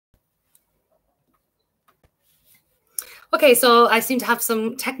Okay, so I seem to have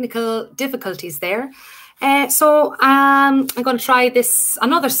some technical difficulties there. So I'm going to try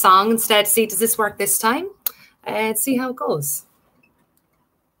another song instead. See, does this work this time? See how it goes.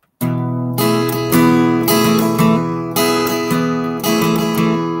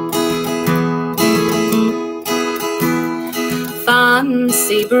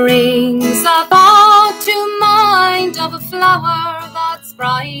 Fancy brings a thought to mind of a flower that's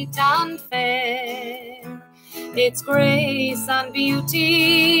bright and fair. Its grace and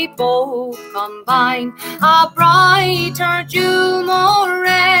beauty both combine, a brighter dew more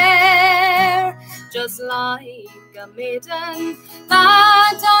rare. Just like a maiden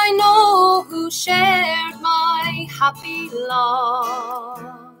that I know, who shared my happy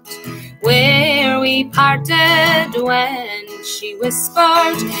lot. Where we parted when she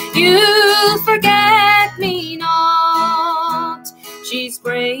whispered, "You'll forget me not." She's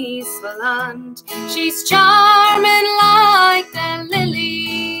graceful and she's charming, like the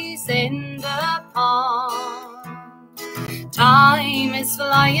lilies in the pond. Time is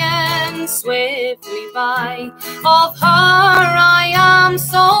flying swiftly by, of her I am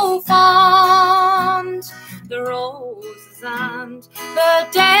so fond. The roses and the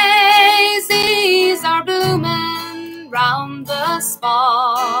daisies are blooming round the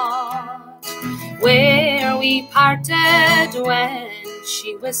spot where we parted when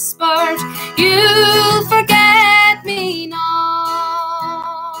she whispered, "You'll forget me not."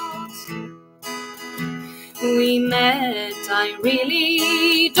 We met, I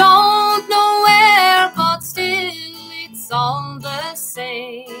really don't know where, but still it's all the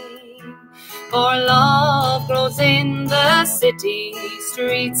same. For love grows in the city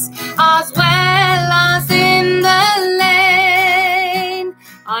streets as well as in the lane.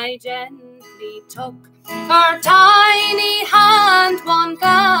 I gently took her tiny hand, one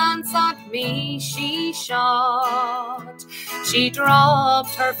glance at me she shot. She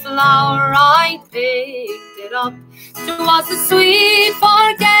dropped her flower, I picked it up. 'Twas the sweet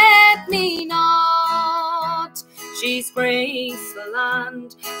forget-me-not. She's graceful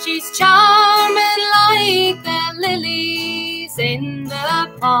and she's charming, like the lilies in the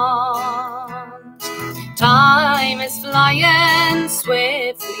pond. Time is flying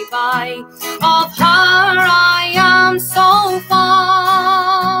swiftly by, of her I am so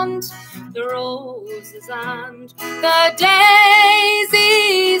fond. The roses and the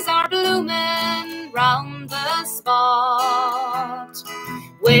daisies are blooming round the spot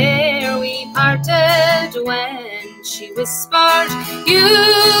where we parted when she whispered,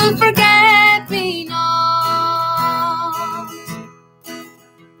 "You'll forget me not."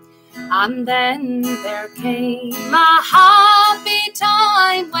 And then there came a happy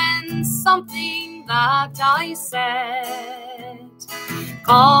time when something that I said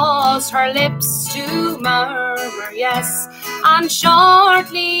caused her lips to murmur yes, and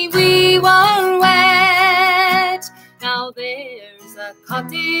shortly we were wed. Now there's a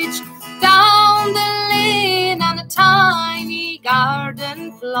cottage down the lane and a tiny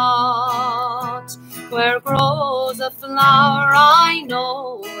garden plot where grows a flower, I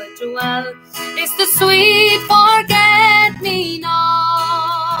know it well. It's the sweet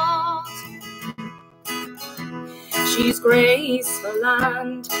forget-me-not. She's graceful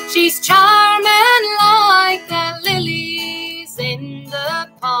and she's charming, like the lilies in the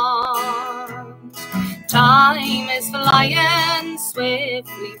pond. Time is flying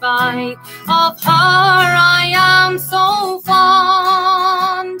swiftly by, of her I am so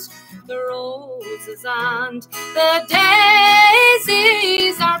fond. The roses and the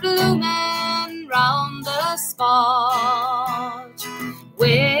daisies are blooming round the spot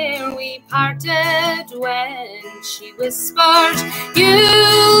where we parted when she whispered,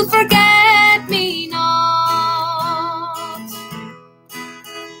 "You'll forget me not."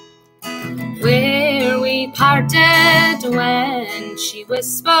 Where we parted when she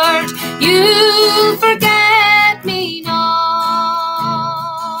whispered, "You'll forget me not."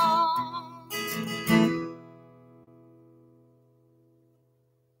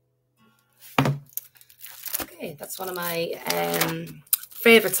 Okay, that's one of my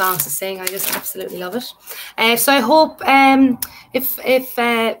favorite songs to sing. I just absolutely love it. So I hope if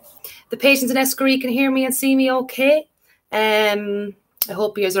the patients in Esker Ri can hear me and see me okay. I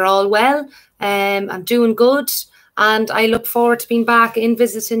hope you are all well. I'm doing good, and I look forward to being back in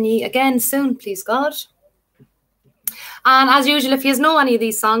visiting you again soon, please God. And as usual, if you know any of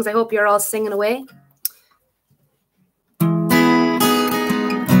these songs, I hope you're all singing away.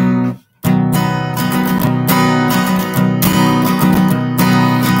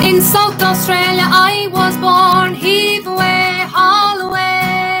 In South Australia I was born, Heave away, haul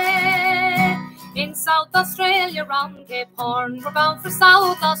away. In South Australia you're round Cape Horn, we're bound for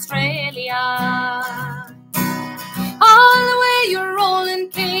South Australia. All the way you're rolling,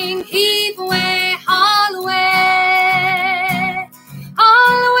 King, heave away, haul away.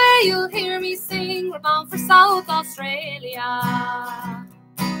 All the way you'll hear me sing, we're bound for South Australia.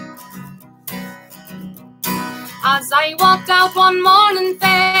 As I walked out one morning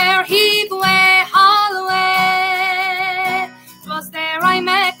fair, heave away, haul away. 'Twas there I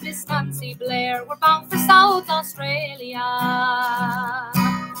met Miss Nancy Blair, we're bound for South Australia.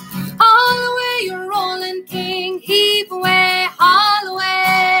 All the way you're rolling, King, heave away, haul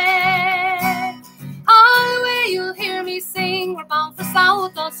away. All the way you'll hear me sing, we're bound for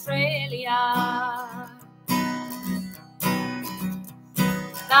South Australia.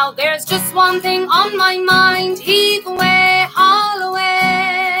 Now there's just one thing on my mind, heave away, haul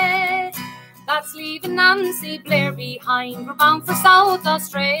away. That's leaving Nancy Blair behind, we're bound for South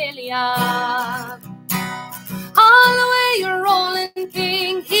Australia. All the way you're rolling,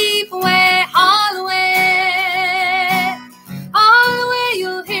 King, heave away, haul away. All the way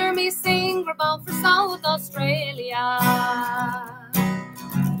you'll hear me sing, we're bound for South Australia.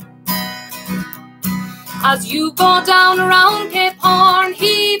 As you go down around Cape Horn,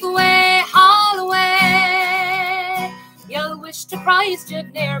 heave away, haul away. You'll wish to Christ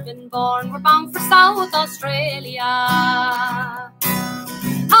you'd ne'er been born, we're bound for South Australia.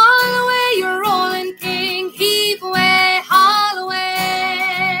 All the way you're rolling, King, heave away, haul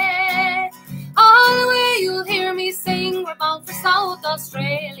away. All the way you'll hear me sing, we're bound for South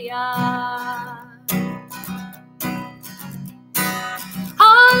Australia.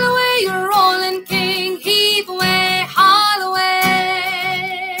 All the way you're rolling, King, heave away, haul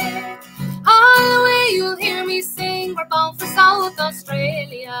away. All the way you'll hear me sing, we're bound for South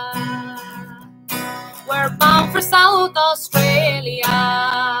Australia. We're bound for South Australia.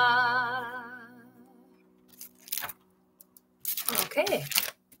 Okay.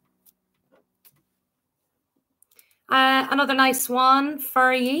 Another nice one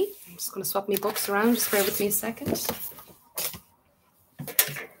for ye. I'm just going to swap my books around. Just bear with me a second.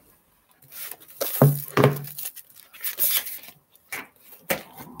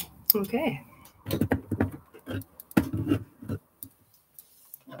 Okay.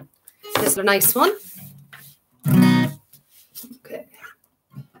 This is a nice one. Okay.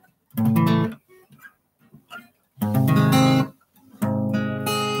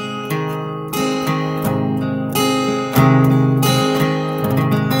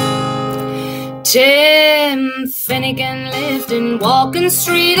 Tim Finnegan lived in Walking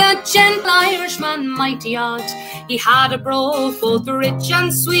Street, a gentle Irishman, mighty odd. He had a brogue both rich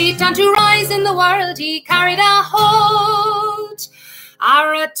and sweet, and to rise in the world he carried a hoat.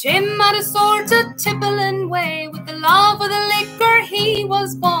 Ara Tim had a sort of tippling way, with the love of the liquor he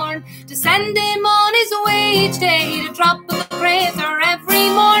was born, to send him on his way each day, to drop of the crather every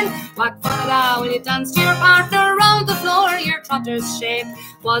morn. Whack for it will you dance to your partner round the floor, your trotters shake.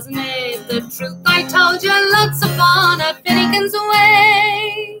 Wasn't it the truth I told you? Lots of fun at Finnegan's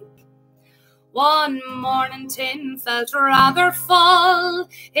way. One morning Tim felt rather full,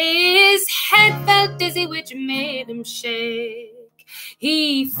 his head felt dizzy which made him shake.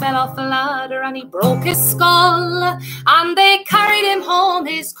 He fell off the ladder and he broke his skull, and they carried him home,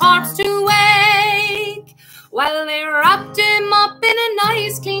 his corpse to wake. Well, they wrapped him up in a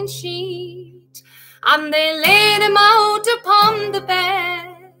nice clean sheet, and they laid him out upon the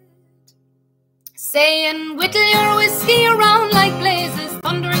bed, saying, whittle your whiskey around like blazes,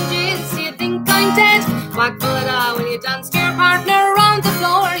 thundering jeers, do you think I'm dead? Whack bullet, will you dance to your partner round the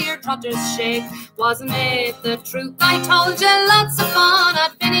floor, your trotters shake. Wasn't it the truth I told you? Lots of fun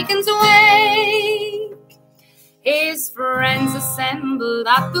at Finnegan's wake. His friends assembled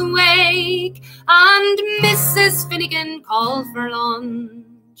at the wake, and Mrs. Finnegan called for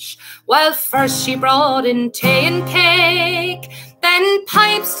lunch. Well, first she brought in tea and cake, then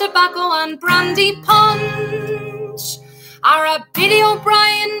pipes, tobacco and brandy punch. Our Biddy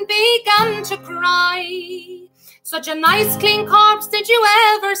O'Brien began to cry, such a nice clean corpse did you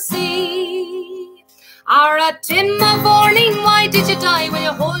ever see? Our Tim of Orning, why did you die? Will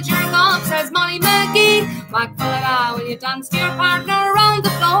you hold your gob, says Molly McGee. Whack bullet, will you dance to your partner round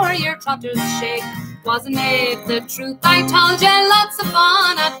the floor, your trotters shake. Wasn't it the truth I told you? Lots of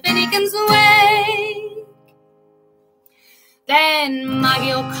fun at Finnegan's way. Then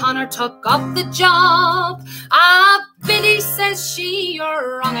Maggie O'Connor took up the job. Biddy, says she,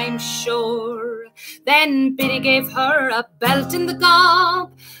 you're wrong, I'm sure. Then Biddy gave her a belt in the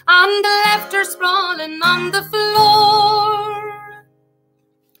gob, and left her sprawling on the floor.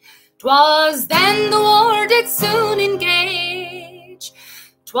 'Twas then the war did soon engage,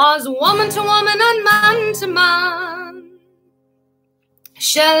 'Twas woman to woman and man to man.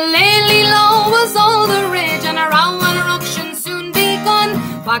 Shillelagh was all the rage, and a row and a ruction soon begun.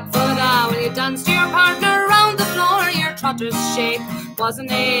 Back foot out, will you dance to your partner round the floor? Your trotter's shape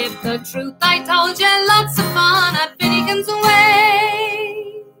wasn't it the truth I told you? Lots of fun at Finnegan's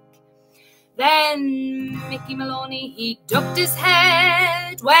Wake. Then Mickey Maloney, he ducked his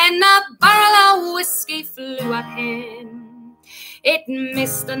head when a barrel of whiskey flew at him. It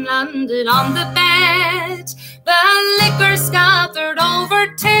missed and landed on the bed. The liquor scattered over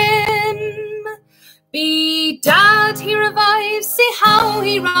Tim. Bedad, he revives, see how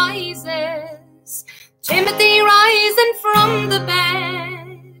he rises. Timothy rising from the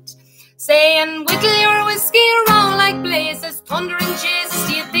bed, saying, "Whittle your whiskey round like blazes, thundering Jesus,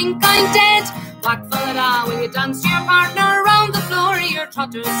 do you think I'm dead? Whack full of that, will you dance to your partner round the floor? Your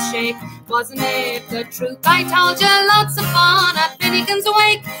trotter's shake, wasn't it the truth I told you? Lots of fun at Finnegan's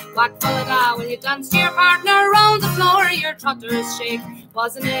Wake. Whack full of that, will you dance to your partner round the floor? Your trotter's shake,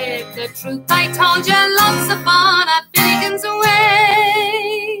 wasn't it the truth I told you? Lots of fun at Finnegan's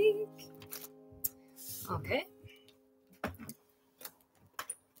Wake." Okay.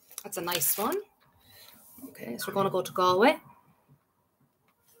 That's a nice one. Okay, so we're going to go to Galway.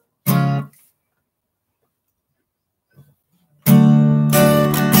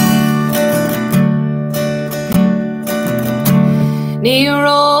 Near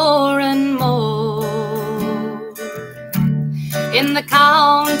Roaring Moor, in the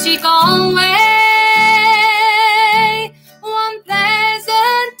county Galway, one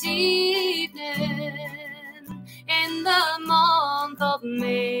pleasant evening in the month of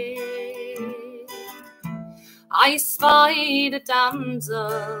May, I spied a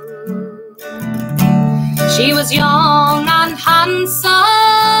damsel. She was young and handsome,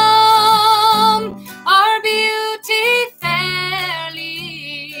 her beauty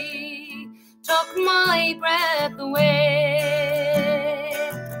fairly took my breath away.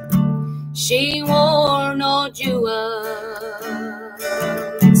 She wore no jewels,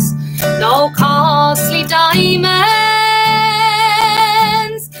 no costly diamonds,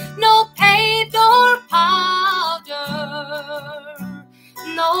 no paint or powder,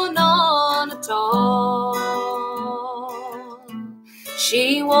 no, none at all.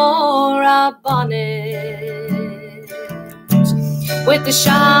 She wore a bonnet with the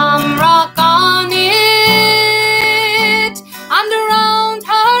shamrock on it, and around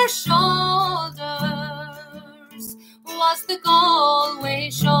her shoulders was the Galway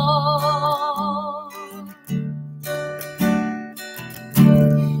shawl.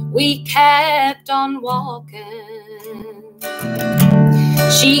 We kept on walking,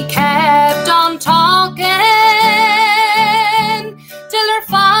 she kept on talking, till her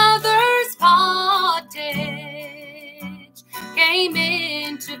father's cottage came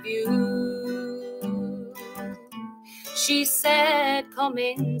into view. She said, "Come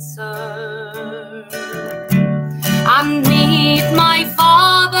in, sir, and meet my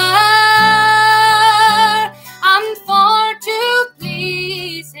father, and for to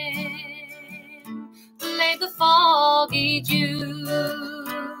please him, lay the foggy dew."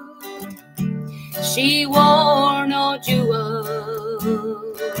 She wore no jewels,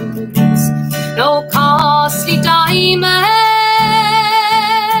 no costly diamonds,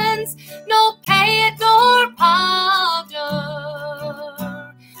 no paint nor powder,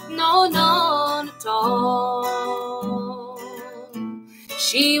 no, none at all.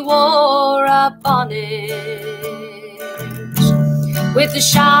 She wore a bonnet with the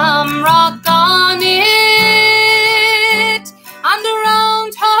shamrock on it, and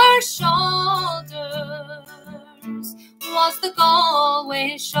around her shoulders was the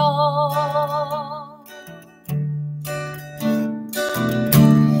Galway shawl.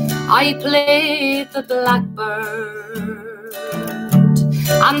 I played the blackbird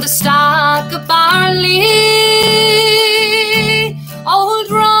and the stack of barley, old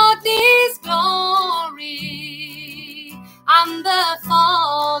Rodney's glory and the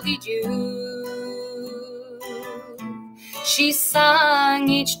foggy dew. She sang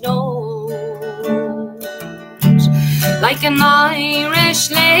each note like an Irish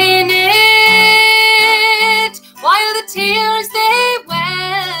linnet, while the tears they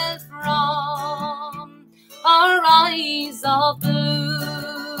welled from her eyes of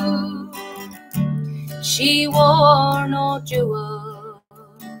blue. She wore no jewels,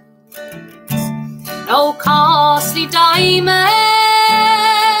 no costly diamonds,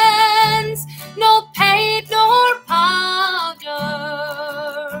 no paint nor powder,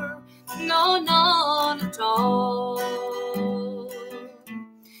 no, none at all.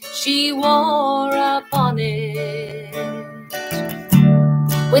 She wore a bonnet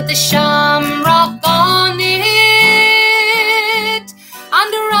with the shamrock on it,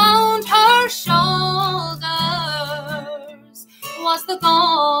 and around her shoulders was the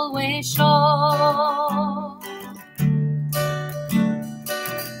Galway shawl.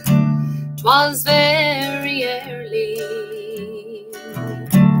 'Twas very early,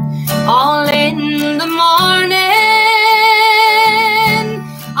 all in the morning,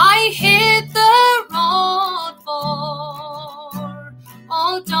 I hit the road for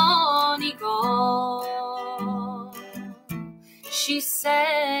old Donegal. She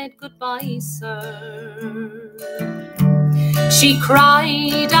said, "Goodbye, sir." She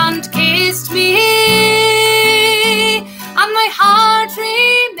cried and kissed me, and my heart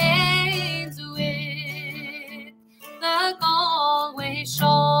remains with the Galway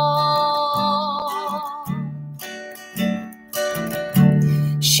shawl.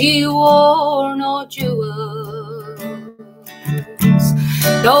 She wore no jewels,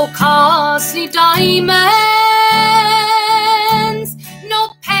 no costly diamonds, no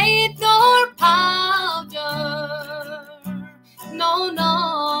paint nor powder, no,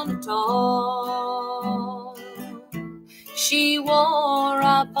 none at all. She wore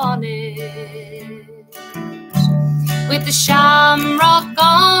a bonnet with the shamrock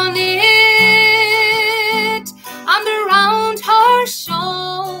on it, and around her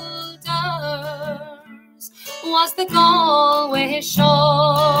shoulders was the Galway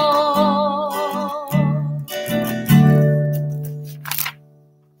shawl.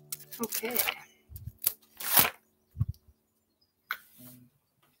 Okay.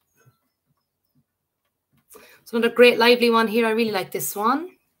 So another great lively one here. I really like this one.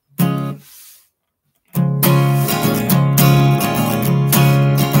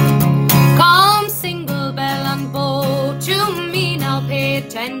 Come, single bell and bow, to me now pay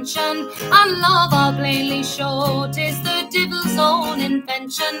attention, and love I'll plainly show 'tis the devil's own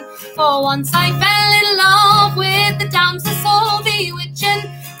invention. For once I fell in love with the damsel so bewitching,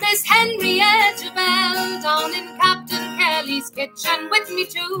 Miss Henrietta Bell, down in Captain Kelly's kitchen. With me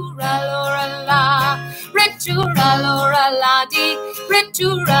tooralorala, rit-tooralorala-dee,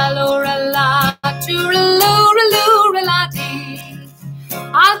 rit-tooralorala, tooraloralorala-dee.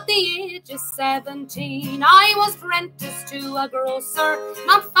 At the age of 17, I was apprenticed to a grocer,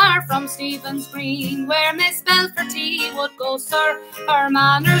 not far from Stephen's Green, where Miss Bell for tea would go, sir. Her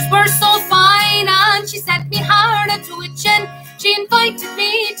manners were so fine, and she set me hard at twitching. She invited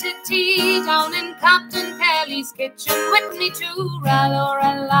me to tea down in Captain Kelly's kitchen. With me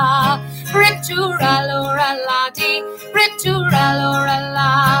tooralorala, rit-tooralorala-dee, rit-tooralorala,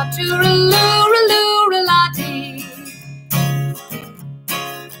 tooraloralorala-dee.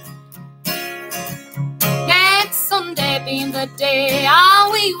 Sunday being the day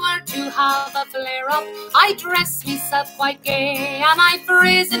we were to have a flare-up, I dressed myself quite gay, and I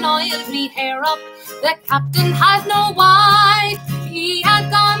frizz and oiled me hair up. The captain had no wife, he had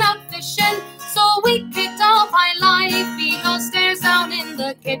gone out fishing, so we kicked off high life, beat those stairs down in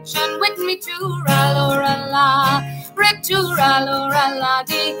the kitchen. With me tooralorala,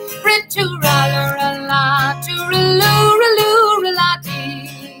 rit-tooralorala-dee, rit-tooralorala, tooraloralorala-dee.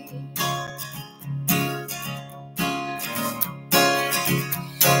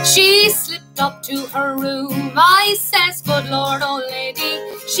 She slipped up to her room, I says, "Good Lord, old lady."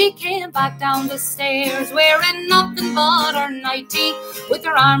 She came back down the stairs, wearing nothing but her nightie. With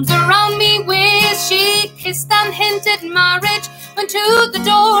her arms around me waist, she kissed and hinted marriage. Went to the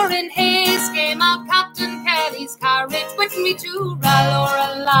door in haste, came out Captain Kelly's carriage. With me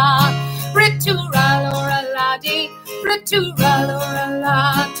tooralorala, rit-tooralorala-dee, rit-tooralorala,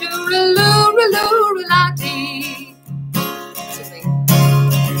 tooraloralorala-dee.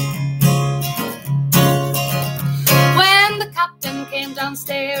 Came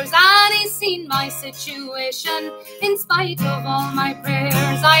downstairs and he seen my situation. In spite of all my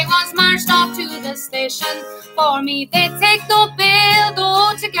prayers, I was marched off to the station. For me they'd take no bail,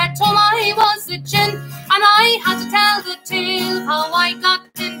 though to get home I was itching, and I had to tell the tale how I got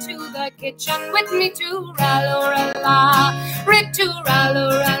into the kitchen. With me tooralorala,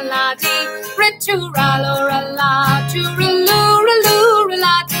 rit-tooralorala-dee, rit-tooralorala,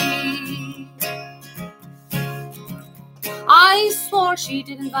 tooraloralorala-dee. I swore she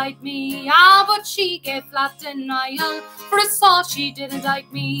did invite me, but she gave flat denial. For I saw she did indict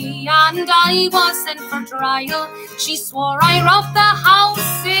me, and I was sent for trial. She swore I robbed the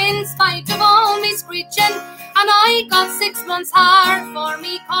house in spite of all me screeching, and I got 6 months hard for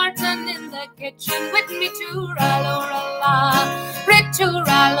me carton in the kitchen. With me tooralorala,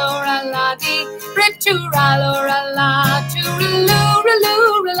 rit-tooralorala-dee, rit-tooralorala,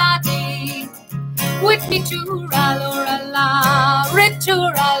 tooraloralorala-dee. with me tooralorala,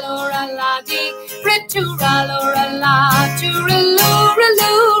 rituralorala dee, rituralorala,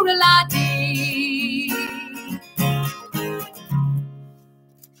 tooralorala dee.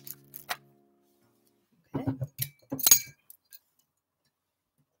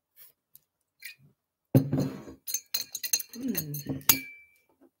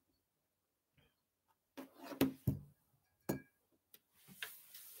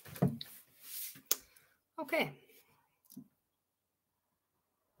 Okay.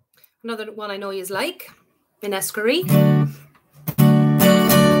 Another one I know you like, in Esker Ri.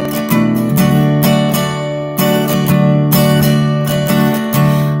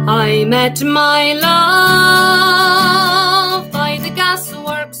 I met my love by the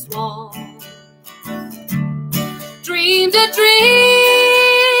gasworks wall, dreamed a dream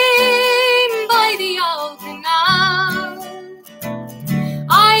by the old canal.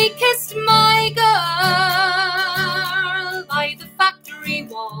 I kissed my girl by the factory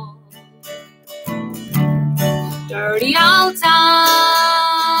wall. Dirty old town,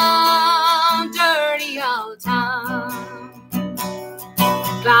 dirty old town.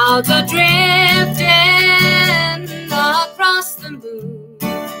 Clouds are drifting across the moon.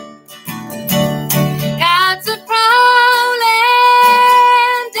 Cats are prowling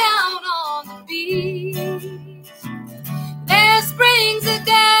down on the beach. There springs a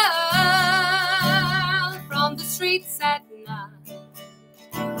girl from the streets at night.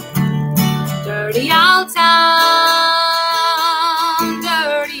 Dirty old town,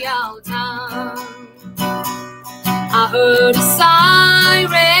 dirty old town. I heard a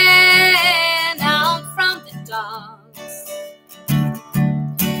siren out from the docks.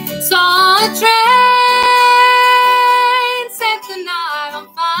 Saw a train set the night on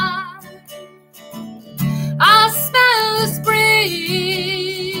fire. I smell the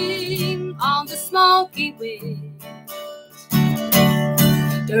spring on the smoky wind.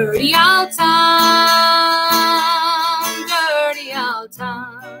 Dirty old town, dirty old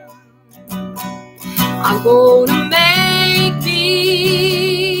town. I'm gonna make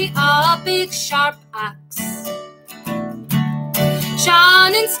me a big sharp axe,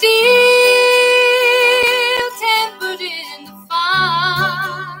 shining steel, tempered in the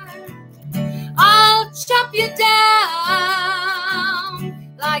fire. I'll chop you down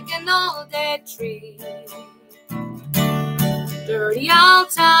like an old dead tree. Dirty old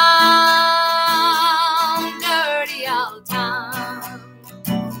town, dirty old town.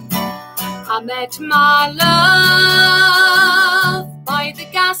 I met my love by the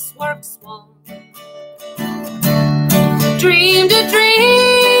gasworks wall, dreamed a dream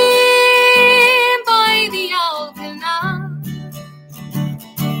by the old canal.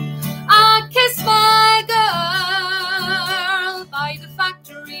 I kissed my girl by the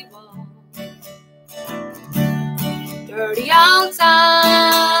factory wall. Dirty old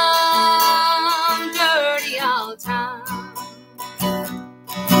town, dirty old town.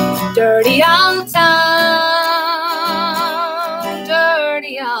 Dirty old town,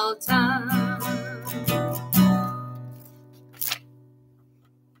 dirty old town.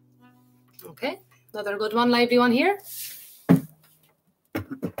 Okay, another good one, lively one here.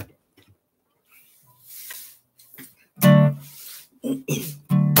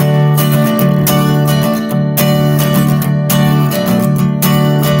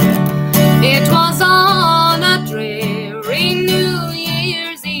 It was on a dreary New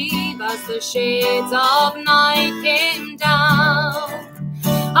Year's Eve as the shades of night came down.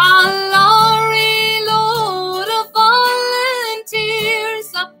 A lorry load of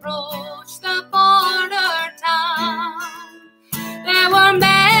volunteers approached the border town. There were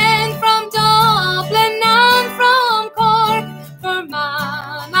men from Dublin and from Cork,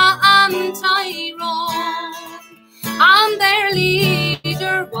 Fermanagh and Tyrone, and their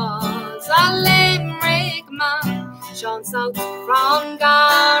leader was a Limerick man, shone south from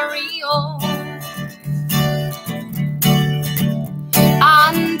Garryowen.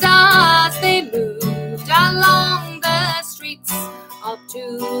 And as they moved along the streets up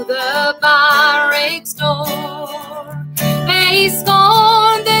to the barracks door, they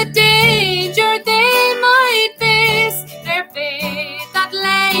scorned the danger they might face, their fate that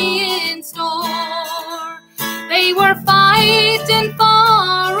lay in store. They were fighting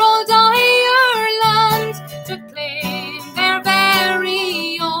for old Ireland to claim their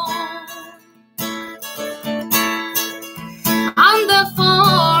very own. And the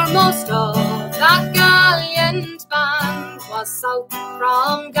foremost of that gallant band was south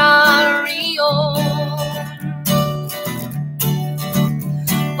from Garryowen.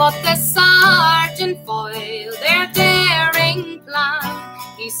 But the sergeant foiled their daring plan.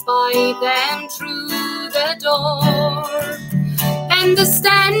 He spied them through the door. And the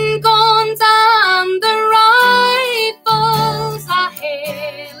stand guns and the rifles a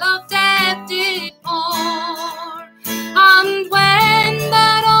hail of death did pour. And when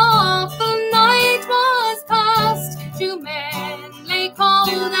that awful night was past, 2 men lay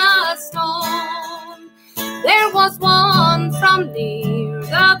cold as stone. There was one from near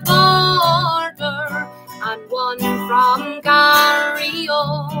the border and one from Garryo.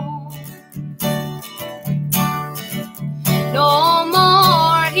 No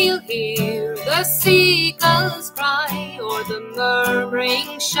more he'll hear the seagulls cry or the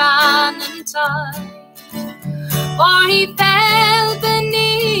murmuring Shannon tide, for he fell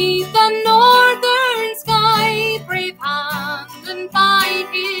beneath the northern sky, brave hand and by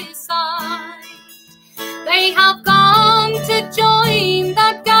his side. They have gone to join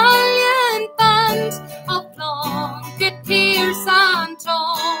that gallant band of Plunkett, Pearse and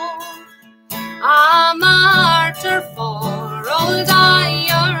Tone, a martyr for old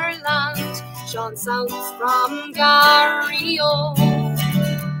Ireland, shone south from Garryo.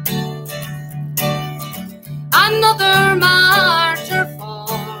 Another martyr for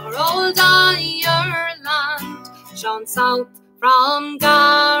old Ireland, shone south from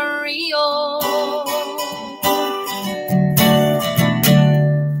Garryo.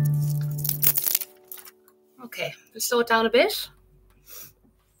 Okay, let's slow it down a bit.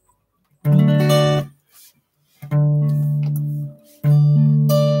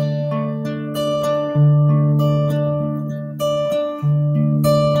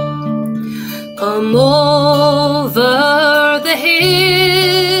 Come over the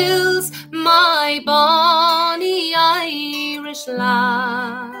hills, my bonny Irish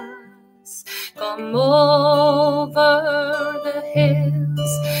lass. Come over the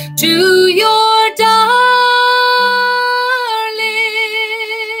hills to your darling.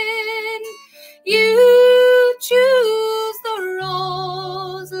 You choose the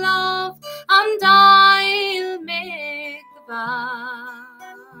rose, love, and I'll make the vow.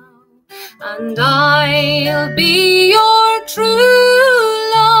 And I'll be your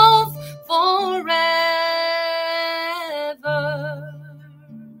true love forever.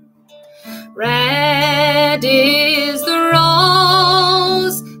 Red is the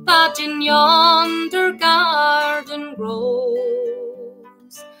rose that in yonder garden grows.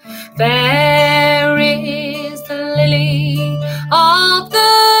 Fair is the lily of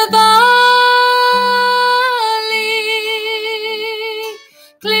the valley.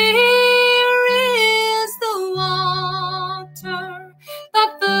 Clear is the water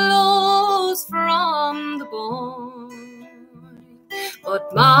that flows from the boyne.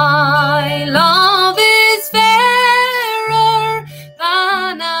 But my love is fairer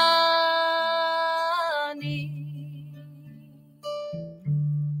than any.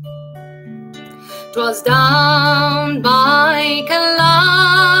 'Twas down by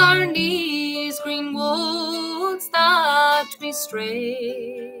Killarney's green woods that we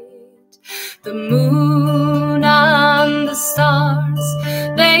strayed. The moon and the stars,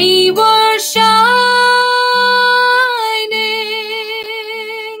 they were shining.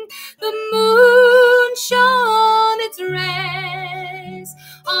 The moon shone its rays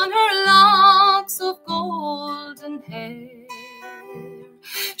on her locks of golden hair.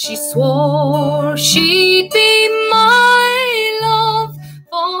 She swore she'd be my love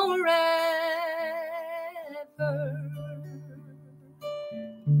forever.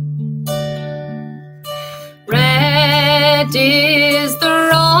 Red is the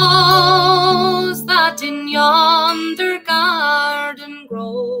rose that in yonder garden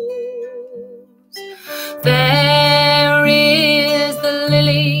grows. Fair is the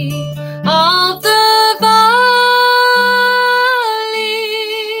lily of the valley.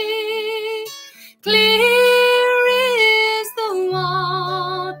 Clear is the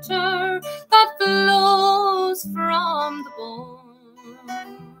water that flows from the boyne.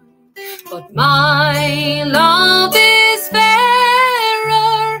 But my love is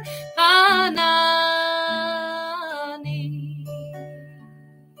fairer than any.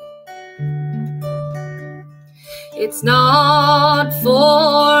 It's not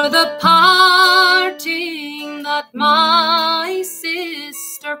for the parting that my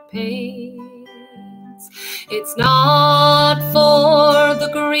sister pains. It's not for the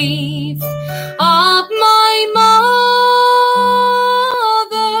grief of my mother.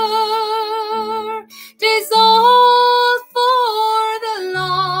 'Tis all for the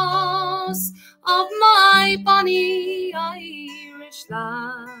loss of my bonny Irish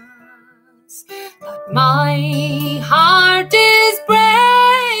lass, that my heart is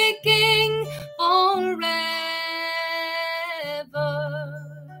breaking forever.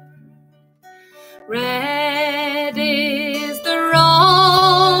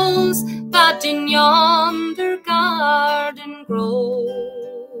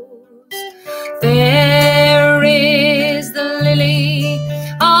 grows. There is the lily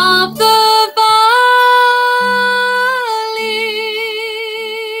of the valley,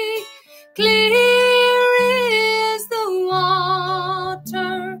 clear is the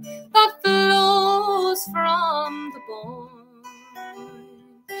water that flows from the bourne,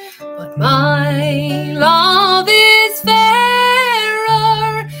 but my love is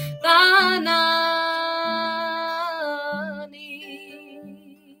fairer than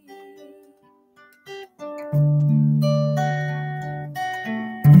any.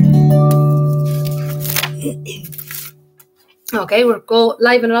 Okay, we'll go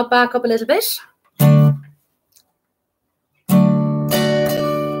liven it up back up a little bit.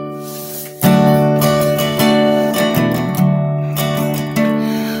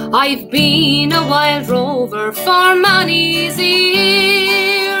 I've been a wild rover for many's a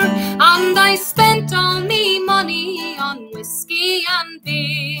year, and I spent all me money on whiskey and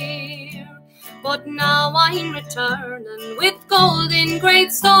beer. But now I'm returning with gold in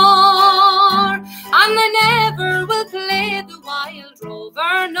great store, and I never will play the wild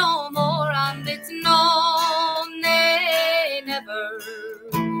rover no more. And it's no, nay, never,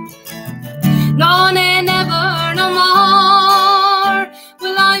 no, nay, never, no more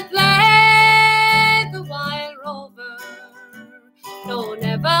will I play the wild rover, no,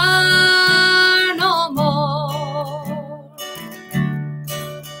 never, no more.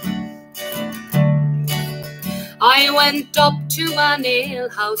 I went up to an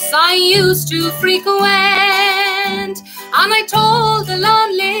alehouse I used to frequent, and I told the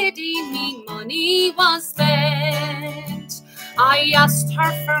landlady me money was spent. I asked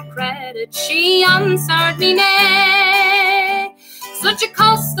her for credit, she answered me nay. Such a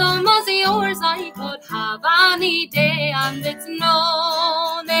custom as yours I could have any day, and it's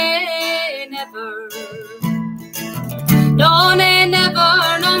no, nay, never, no, nay,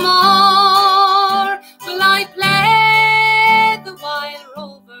 never, no more will I play the wild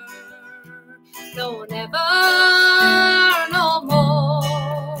rover, no, never, no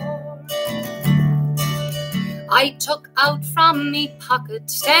more. I took out from me pocket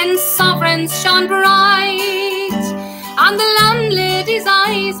 10 sovereigns shone bright, and the landlady's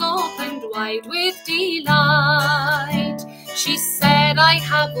eyes opened wide with delight. She said, I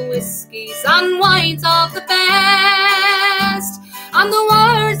have whiskies and wines of the best, and the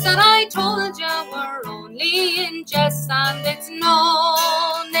words that I told you were only in jest. And it's no,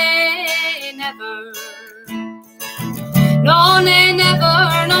 nay, never, no, nay,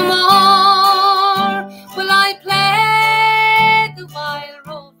 never, no more will I play the wild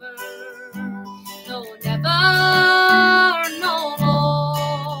rover, no, never, no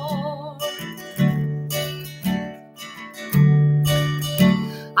more.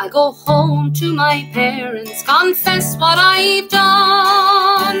 I go home to my parents, confess what I've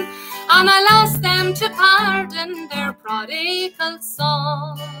done, and I'll ask them to pardon their prodigal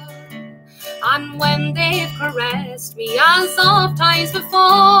son. And when they've caressed me as oft times before,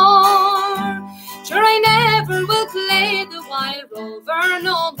 sure I never will play the wild rover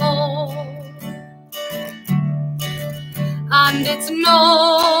no more. And it's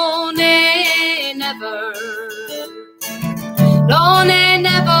no, nay, never, no, nay,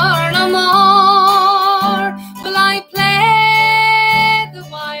 never, no more will I play the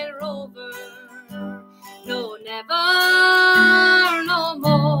wild rover, no, never, no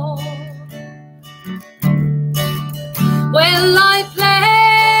more will I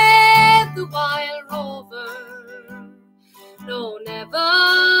play the wild rover, no, never,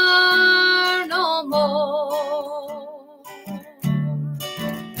 no more.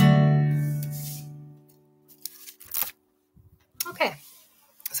 Okay,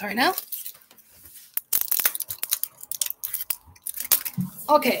 sorry now.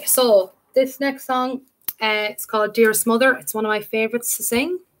 Okay, so this next song, it's called Dearest Mother. It's one of my favorites to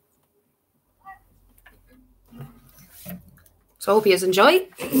sing. So I hope you guys enjoy.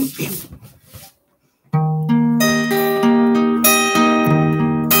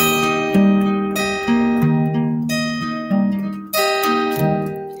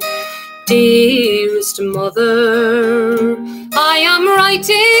 Dearest mother, I am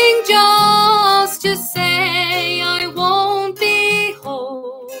writing just to say I won't be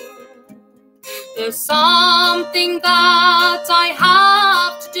home. There's something that I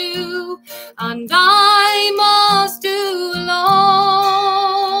have to do, and I must do alone.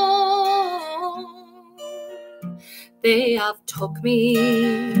 They have took me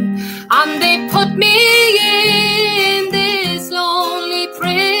and they put me in this lonely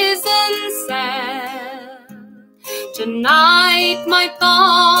prison cell. Tonight my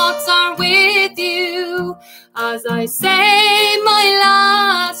thoughts are with you as I say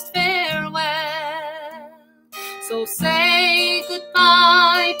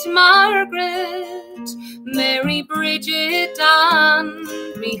Margaret, Mary, Bridget, and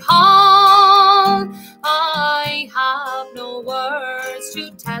me Hall. I have no words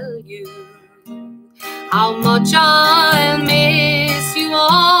to tell you how much I'll miss you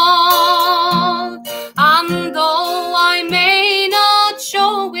all. And though I may not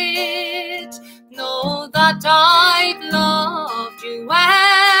show it, know that I've loved you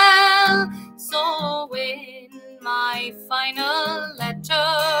well. So in my final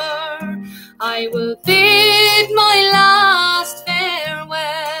letter, I will bid my last farewell.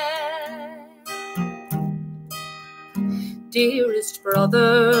 Dearest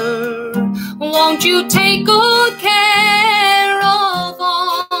brother, won't you take good care of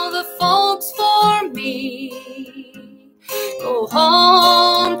all the folks for me? Go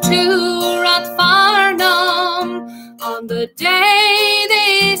home to Rathfarnham on the day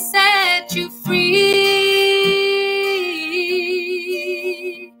they set you free.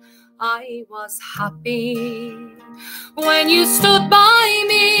 I was happy when you stood by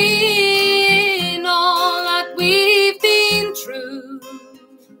me in all that we've been through.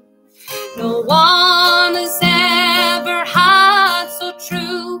 No one has ever had so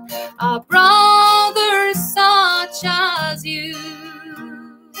true a brother such as you.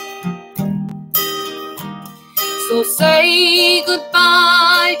 So say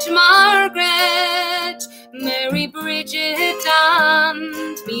goodbye to Margaret, Mary, Bridget,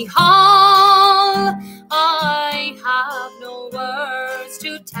 and me Hall. I have no words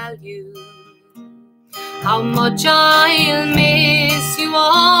to tell you how much I'll miss you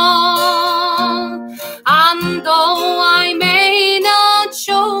all. And though I may not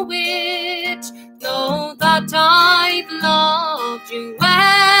show it, know that I've loved you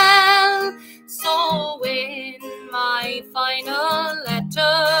well. So in my final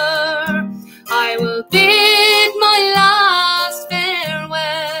letter, I will bid my last farewell.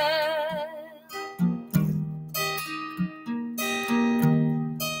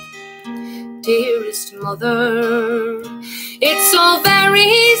 Dearest mother, it's so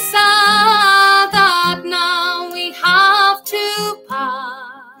very sad that now we have to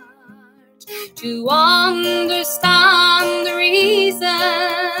part. To understand the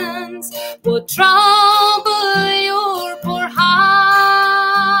reasons would trouble your poor heart.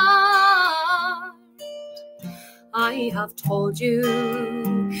 I have told you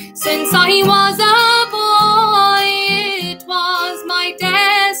since I was a boy, it was my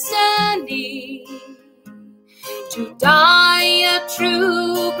destiny to die a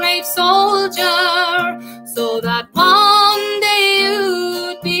true brave soldier, so that one day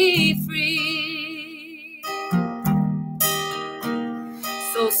you'd be free.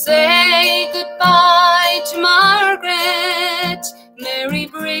 So say goodbye to Margaret, Mary,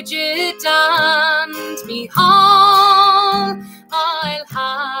 Bridget, and me Hall. I'll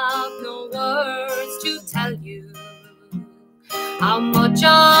have no words to tell you how much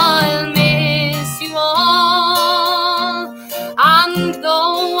I'll miss you all. And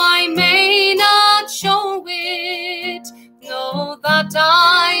though I may not show it, know that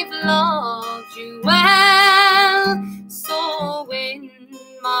I've loved you well. So in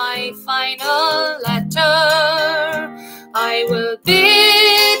my final letter, I will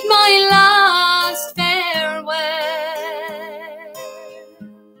bid my last farewell.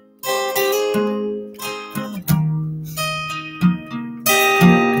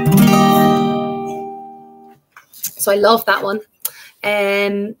 So I love that one.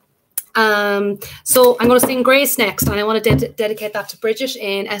 So I'm going to sing Grace next, and I want to dedicate that to Bridget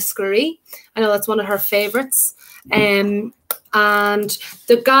in Esker Ri. I know that's one of her favourites. And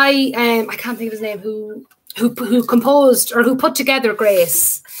the guy, I can't think of his name, who composed or who put together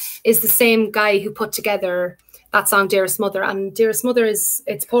Grace is the same guy who put together that song Dearest Mother. And Dearest Mother it's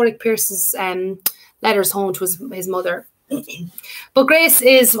Pádraig Pearse's letters home to his mother. But Grace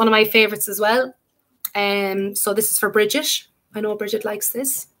is one of my favourites as well. So this is for Bridget. I know Bridget likes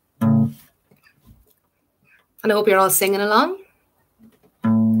this. And I hope you're all singing along.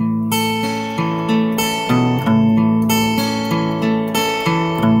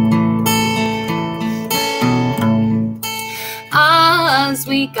 As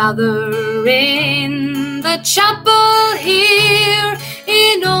we gather in the chapel here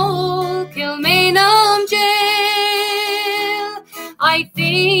in Old Kilmainham Jail, I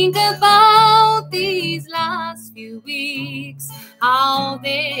think about these last few weeks, how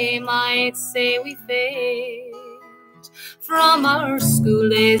they might say we failed. From our school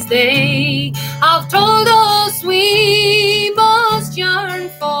days they have told us we must yearn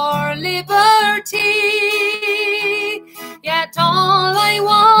for liberty. Yet all I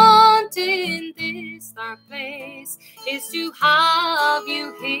want in this dark place is to have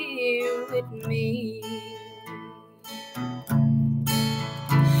you here with me.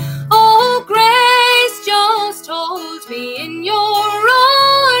 Oh, grace, just hold me in your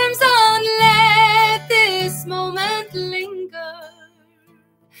arms and let this moment linger.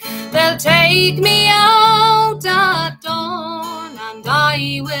 They'll take me out at dawn and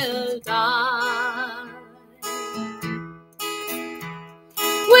I will die.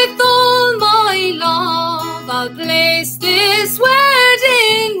 With all my love, I'll place this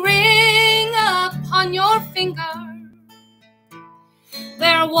wedding ring upon your finger.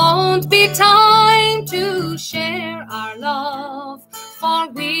 There won't be time to share our love, for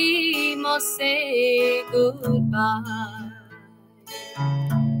we must say goodbye.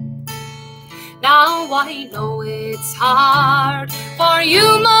 Now I know it's hard for you,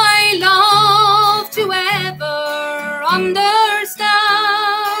 my love, to ever understand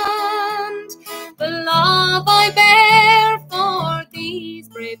the love I bear for these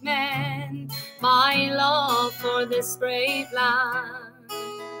brave men, my love for this brave land.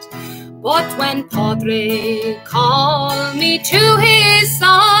 But when Padre called me to his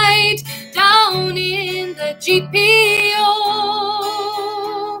side down in the GPO,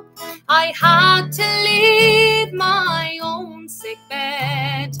 I had to leave my own sick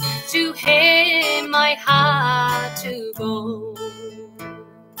bed. To him I had to go.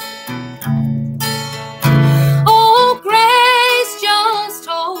 Oh, grace, just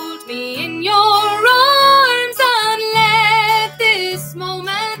hold me in your arms and let this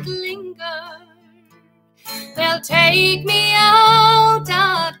moment linger. They'll take me out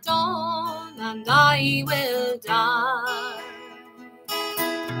at dawn and I will die.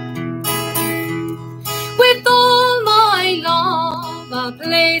 With all my love, I'll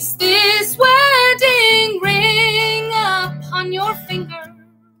place this wedding ring upon your finger.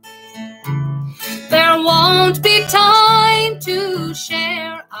 There won't be time to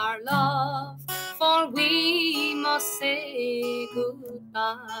share our love, for we must say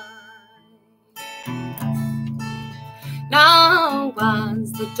goodbye. Now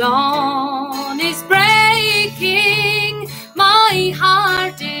as the dawn is breaking, my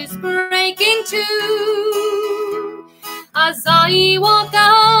heart is breaking too. As I walk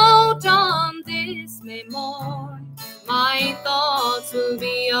out on this May morn, my thoughts will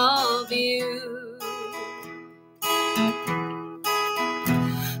be of you.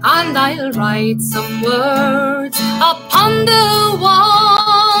 And I'll write some words upon the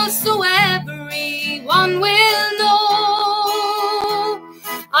wall so everyone will know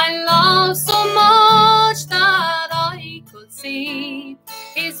I love so much that I could see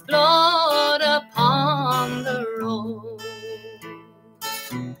his blood upon the road.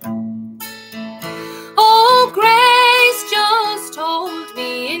 Oh, grace, just hold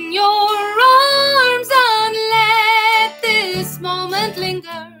me in your arms and let this moment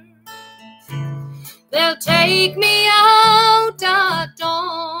linger. They'll take me out at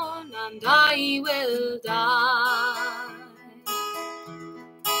dawn and I will die.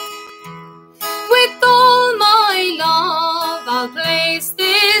 With all my love, I'll place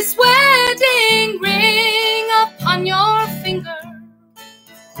this wedding ring upon your finger.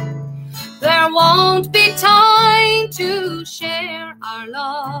 There won't be time to share our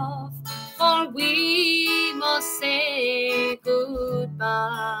love, for we must say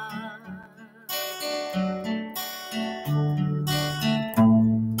goodbye.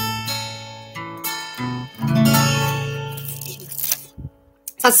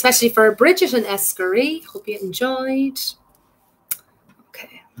 That's especially for Bridget and Esker Ri. Hope you enjoyed.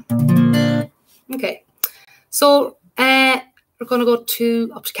 Okay. So we're going to go up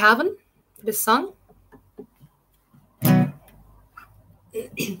to Cavan for this song.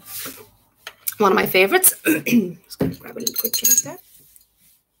 One of my favorites. Just going to grab a little quick drink there.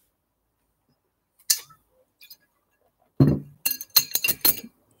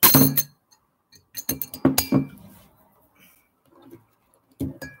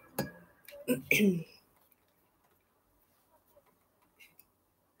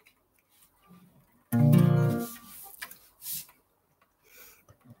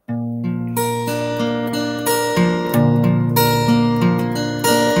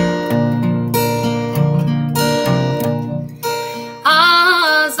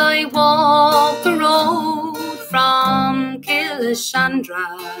 As I walk the road from Chandra,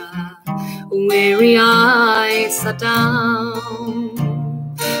 weary I sat down.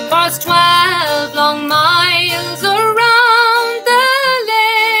 For it's 12 long miles around the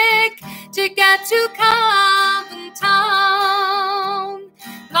lake to get to Cavan town.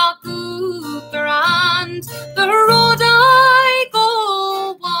 Loch Ooper and the road I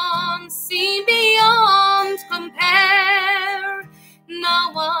go on seem beyond compare.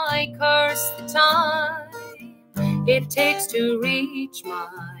 takes to reach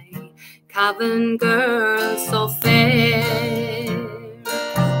my cabin girl so fair.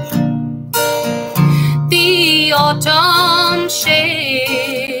 The autumn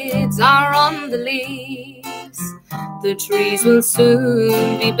shades are on the leaves, the trees will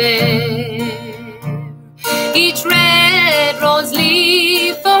soon be bare. Each red rose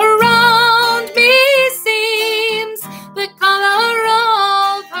leaf around me seems the color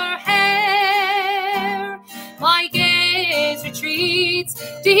of her hair. My gaze retreats,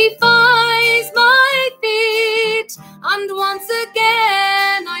 defies my feet, and once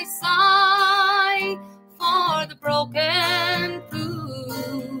again I sigh, for the broken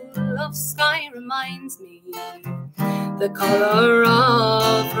pool of sky reminds me the color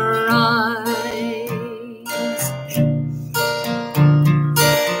of her eyes.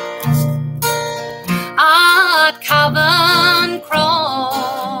 At Cavan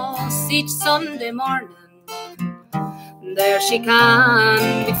Cross each Sunday morning, there she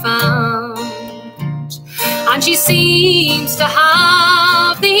can be found, and she seems to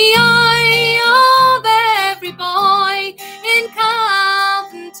have the eye of every boy in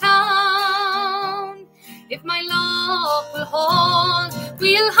Cavan Town. If my luck will hold,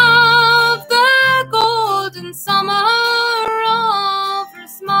 we'll have the golden summer of her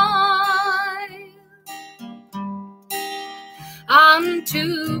smile. And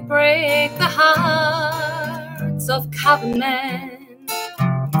to break the hearts of Cavan men,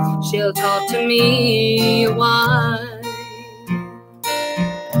 she'll talk to me a while.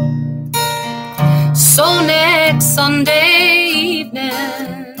 So next Sunday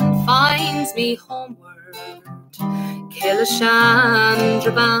evening finds me homeward,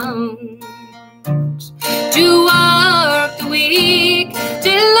 Killashandra bound, to work the week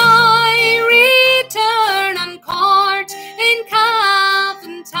till I return and court in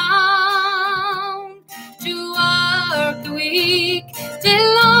Cavan Town. To work the week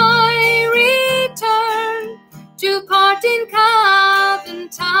till I return to court in Cavan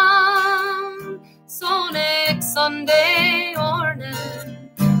Town. So next Sunday morning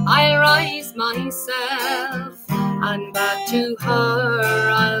I'll rise myself, and back to her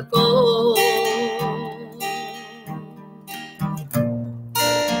I'll go.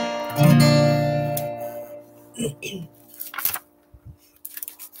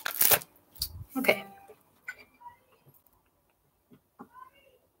 Okay.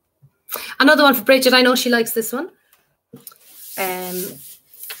 Another one for Bridget. I know she likes this one.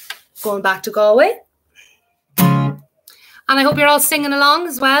 Going back to Galway. And I hope you're all singing along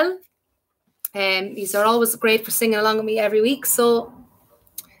as well. These are always great for singing along with me every week, so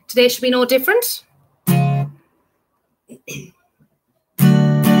today should be no different.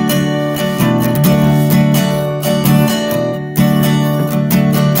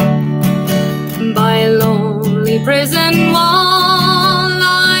 By a lonely prison wall,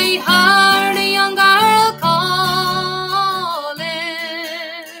 I heard a young girl calling,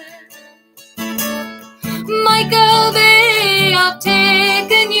 Michael, they have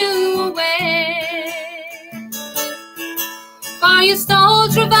taken you away, for you stole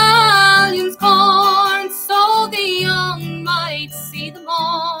Trevelyan's corn, so the young might see the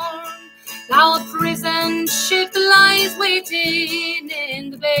morn. Now a prison ship lies waiting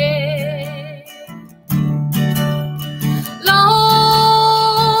in the bay. Low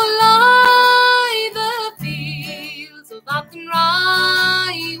lie the fields of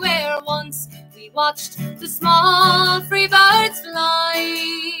Athenry, where once we watched the small free birds fly.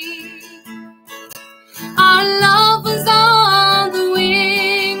 Our love was on the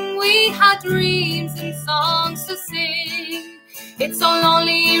wing, we had dreams and songs to sing. It's so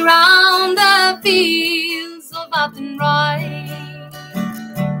lonely round the fields of Athenry.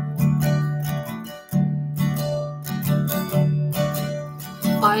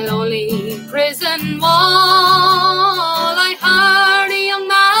 By lonely prison wall, I heard a young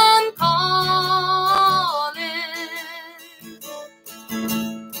man calling,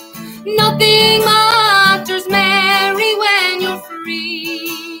 nothing matters, Mary, when you're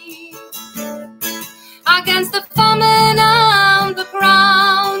free. Against the famine and the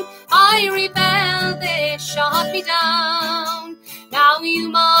crown, I rebelled, they shot me down. Now you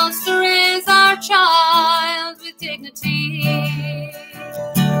must raise our child with dignity.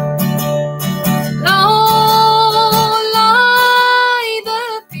 Low lie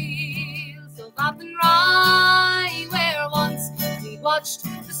the fields of Athenry, where once we watched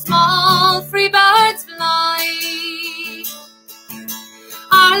the small free birds fly.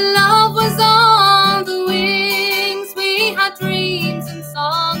 Our love was on the wings, we had dreams and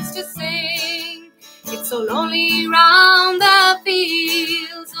songs to sing. It's so lonely round the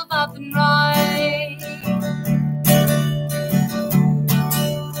fields of Athenry.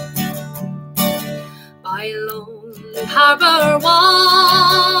 harbor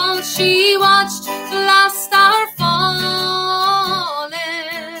wall, she watched the last star falling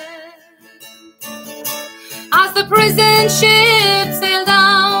as the prison ship sailed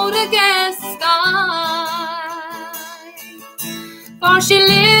out against the sky. For she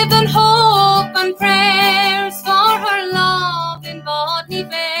lived in hope and prayers for her love in Botany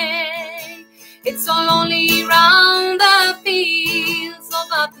Bay. It's so lonely round the fields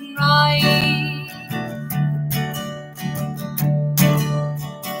of Athenry.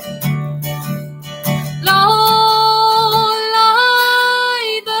 Low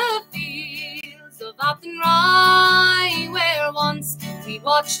lie the fields of Athenry, where once we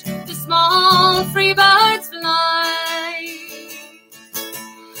watched the small free birds fly.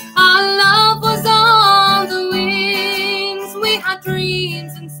 Our love was on the wings, we had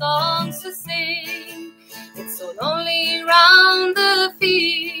dreams and songs to sing. It's so lonely round the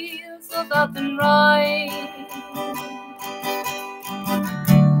fields of Athenry.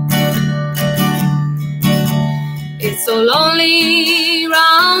 It's so lonely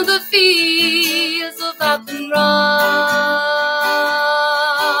round the fields of Athenry.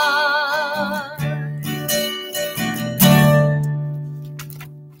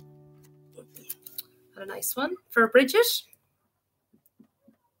 A nice one for Bridget.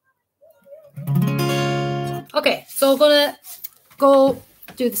 Okay, so we're gonna go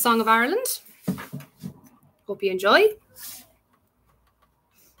do the Song of Ireland. Hope you enjoy.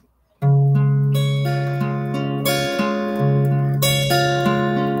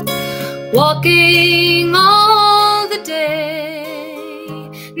 Walking all the day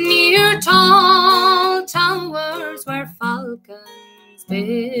near tall towers where falcons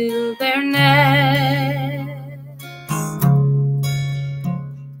build their nests,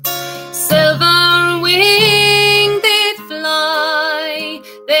 silver winged they fly,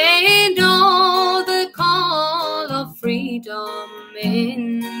 they know the call of freedom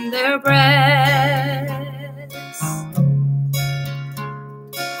in their breasts.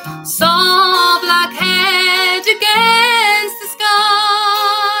 Saw black head against the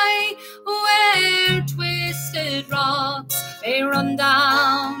sky, where twisted rocks may run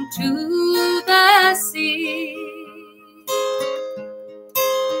down to the sea.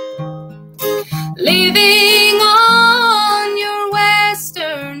 Living on your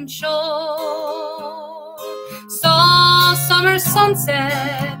western shore, saw summer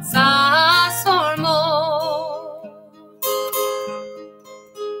sunsets as or more.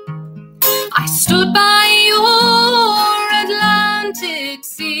 I stood by your Atlantic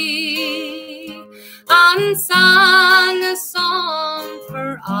sea and sang a song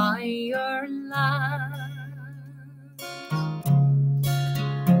for Ireland,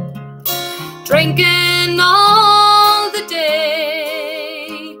 drinking all the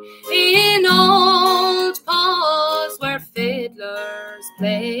day in old pubs where fiddlers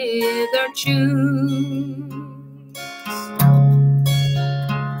play their tunes.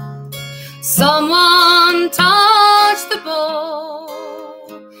 Someone touched the bow,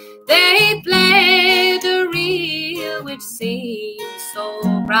 they played a reel which seemed so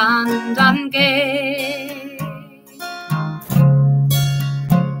grand and gay.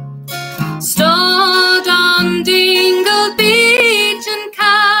 Stood on Dingle Beach and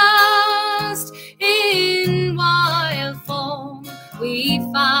cast in wild foam, we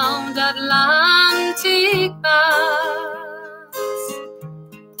found Atlantic bass.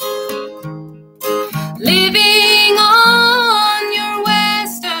 Living on your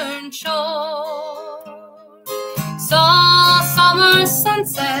western shore, saw summer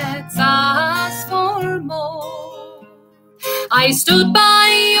sunsets as for more. I stood by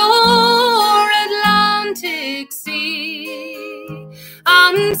your Atlantic sea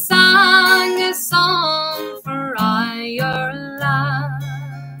and sang a song for Ireland.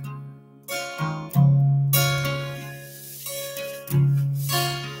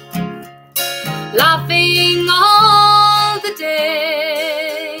 Laughing all the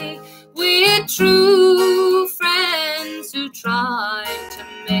day with true friends who tried to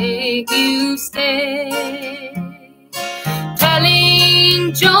make you stay,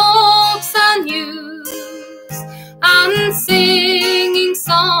 telling jokes and news and singing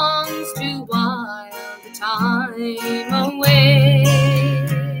songs to while the time away.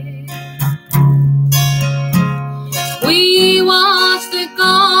 We watched the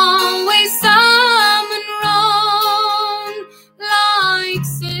Galway salmon run like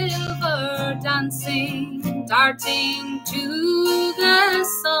silver dancing, darting to the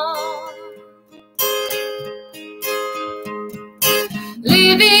sun.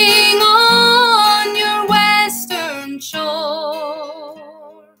 Living on your western shore,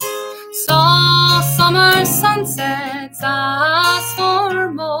 saw some summer sunsets ask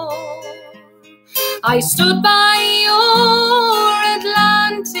for more. I stood by your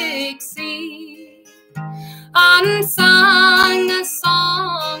Atlantic sea and sang a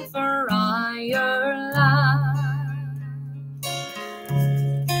song for Ireland.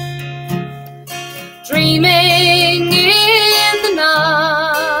 Dreaming in the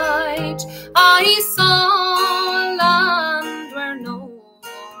night, I saw a land where no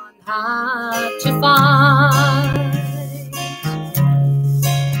one had to fight.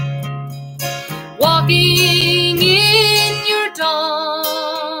 Walking in your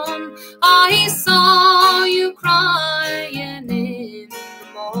dawn, I saw you crying in the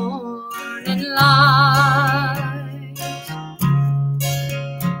morning light.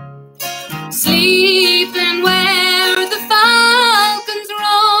 Sleeping where the falcons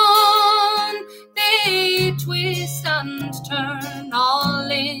run, they twist and turn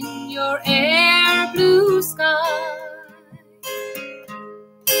all in your air blue sky.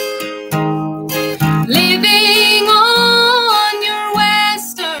 Living on your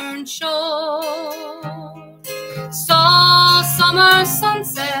western shore, saw summer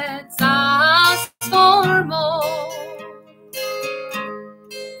sunsets ask for more.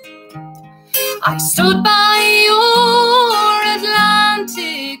 I stood by your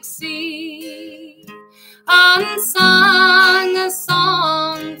Atlantic sea and sang a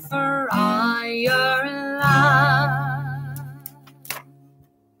song for Ireland.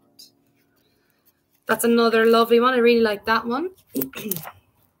 That's another lovely one. I really like that one.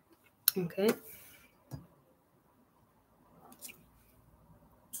 Okay.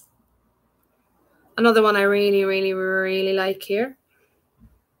 Another one I really, really, really like here.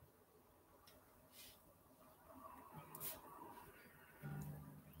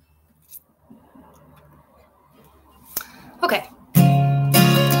 Okay.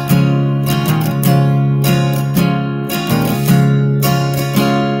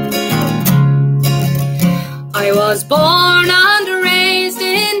 I was born and raised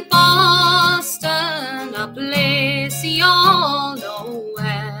in Boston, a place you all know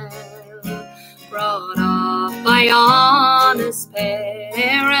well. Brought up by honest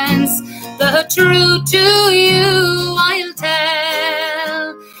parents, the truth to you I'll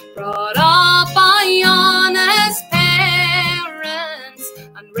tell. Brought up by honest parents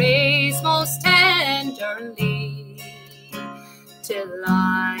and raised most tenderly, till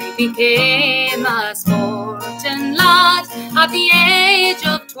I became a sporting lad at the age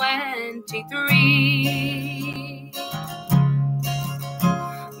of 23.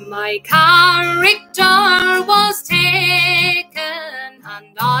 My character was taken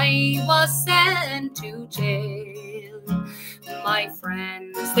and I was sent to jail. My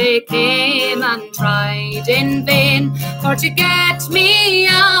friends, they came and tried in vain for to get me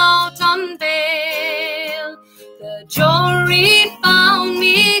out on bail. The jury found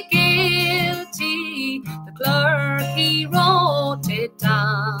me guilty, the clerk, he wrote it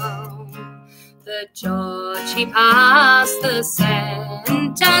down. The judge, he passed the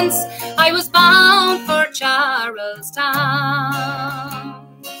sentence, I was bound for Charlestown.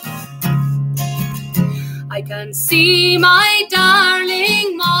 I can see my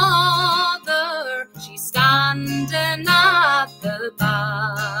darling mother, she's standing at the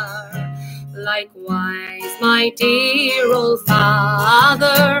bar. Likewise my dear old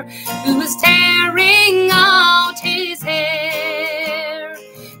father, who was tearing out his hair,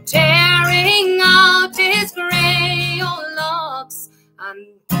 tearing out his grey old locks,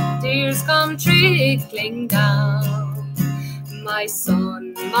 and tears come trickling down. My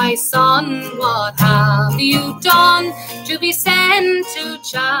son, what have you done to be sent to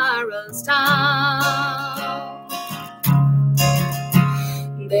Charlestown?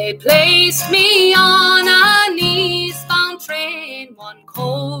 They placed me on an eastbound train one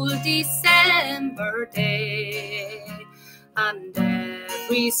cold December day, and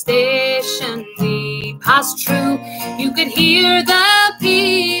every station we passed through, you could hear the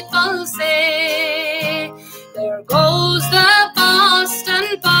people say, there goes the Boston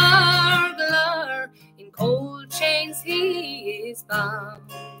burglar, in cold chains he is bound.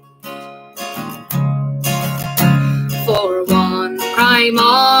 For one crime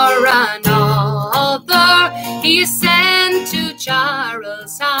or another, he is sent to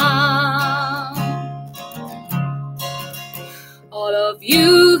Charlestown. All of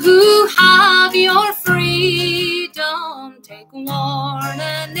you who have your freedom, take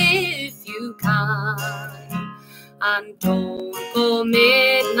warning if you can. And don't go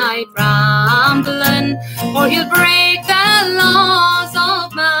midnight rambling, or you'll break the laws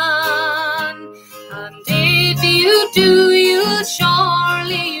of man. And if you do, you'll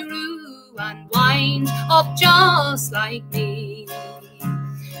surely rue and wind up just like me,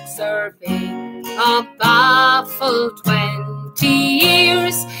 serving a baffled 20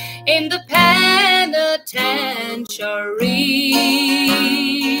 years in the penitentiary.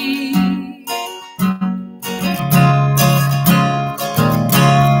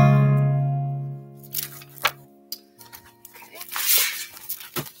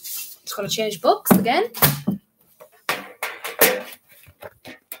 Just going to change books again.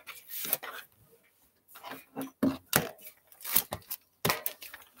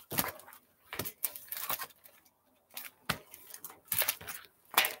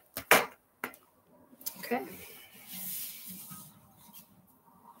 Okay.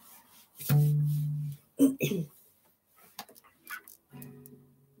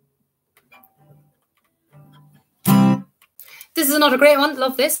 This is another great one.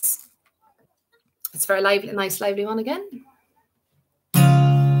 Love this. It's very lively, nice, lively one again.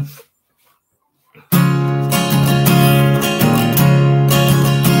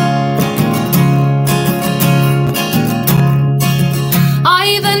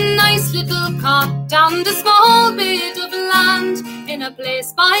 I've a nice little cot down the small bit of land in a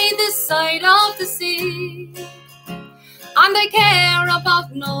place by the side of the sea. And I care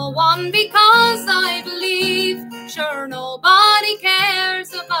about no one because I believe, sure, nobody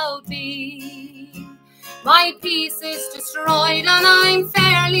cares about me. My peace is destroyed and I'm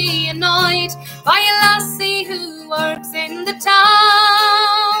fairly annoyed by a lassie who works in the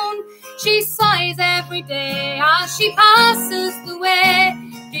town. She sighs every day as she passes the way.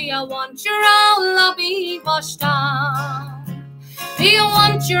 Do you want your owl lobby washed down? Do you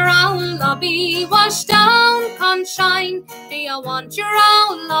want your owl lobby washed down, Conshine? Do you want your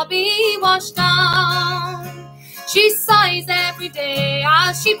owl lobby washed down? She sighs every day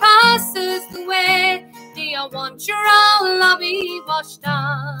as she passes the way. Do you want your owl lobby washed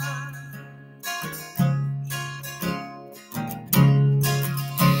down?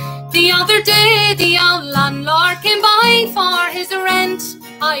 The other day the old landlord came by for his rent.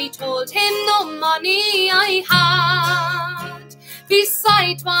 I told him no money I had.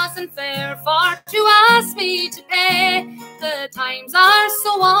 Besides, 'twasn't fair for to ask me to pay. The times are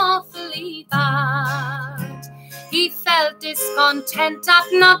so awfully bad. He felt discontent at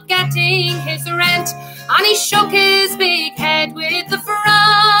not getting his rent, and he shook his big head with a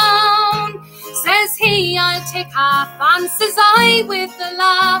frown. Says he, I'll take half, and says I with a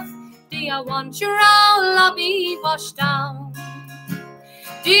laugh, do you want your owl lobby washed down?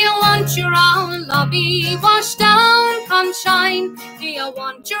 Do you want your owl lobby washed down, Conshine? Do you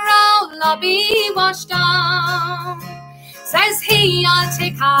want your owl lobby washed down? Says he, I'll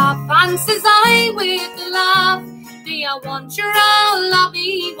take half, and says I with a laugh, do you want your owl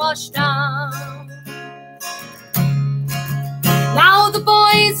lobby washed down? Now the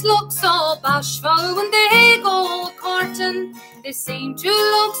boys look so bashful when they go courting. They seem to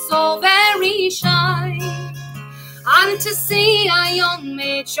look so very shy. And to see a young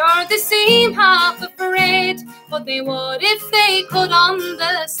maid, sure they seem half afraid, but they would if they could on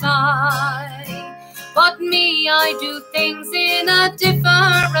the side. But me, I do things in a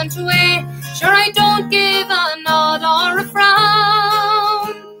different way. Sure, I don't give a nod or a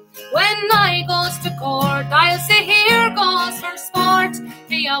frown. When I goes to court, I'll say, here goes for sport.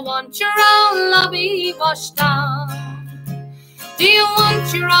 Do you want your owl lobby washed down? Do you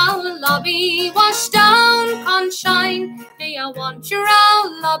want your owl lobby washed down, Conshine? Do you want your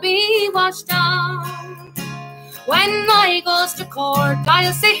owl lobby washed down? When I goes to court,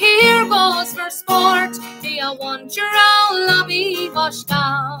 I'll say, here goes for sport. Do you want your owl lobby washed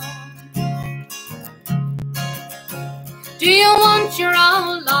down? Do you want your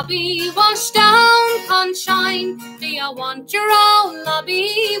owl lobby washed down, Conshine? Do you want your owl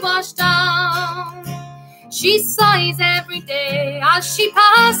lobby washed down? She sighs every day as she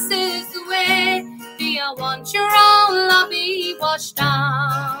passes away. Do you want your owl lobby washed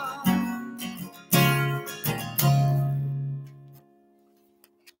down?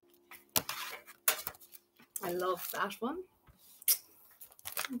 I love that one.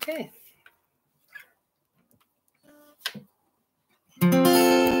 Okay.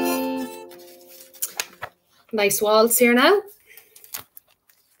 Nice waltz here now.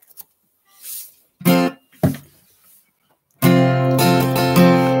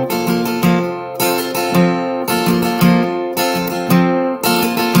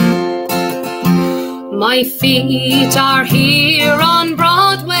 My feet are here on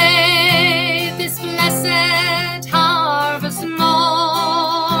Broadway this blessed harvest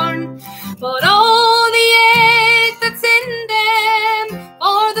morn, but oh, the ache that's in them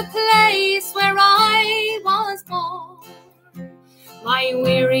for the place where I was born. My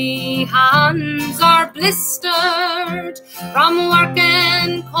weary hands are blistered from work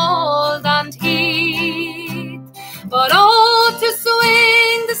and cold and heat. But oh, to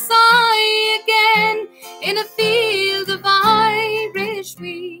swing the sigh again in a field of Irish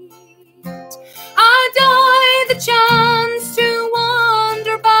wheat. I'd die the chance to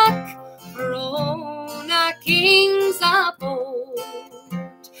wander back from a king's abode.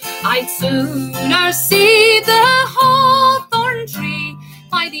 I'd sooner see the hawthorn tree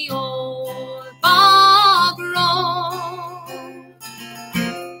by the old bog road.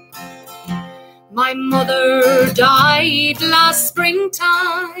 My mother died last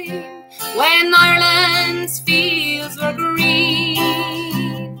springtime when Ireland's fields were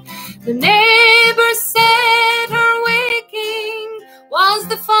green. The neighbours said her waking was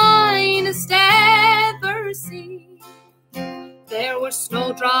the finest ever seen. There were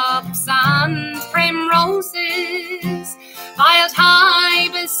snowdrops and primroses piled high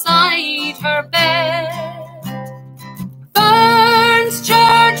beside her bed. Burns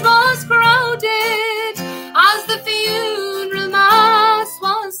Church was crowded as the funeral mass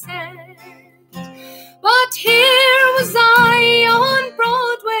was said. But here was I on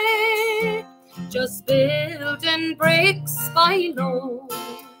Broadway, just building bricks by load,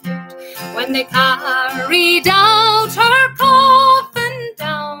 when they carried out her coffin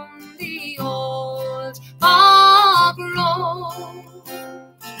down the old bog road.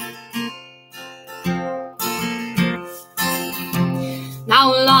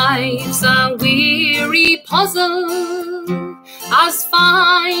 Now life's a weary puzzle, as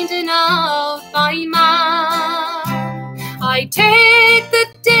finding out by man. I take the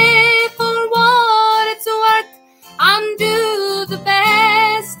day for what it's worth and do the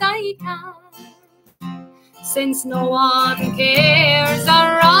best I can. Since no one cares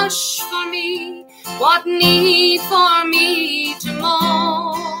a rush for me, what need for me to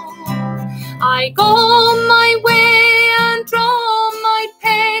mourn? I go my way and draw my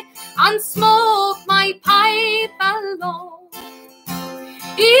pay and smoke my pipe alone.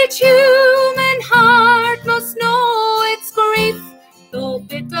 Each human heart must know its grief, though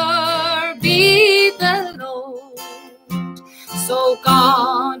bitter be the load. So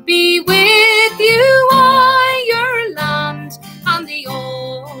God be with you, Ireland, and the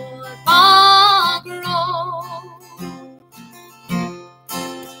old bog road.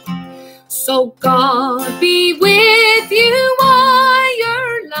 So God be with you,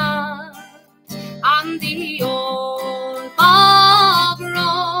 Ireland, and the old bog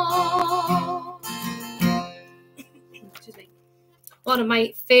road. Excuse me. One of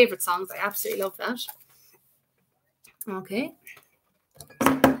my favourite songs. I absolutely love that. Okay.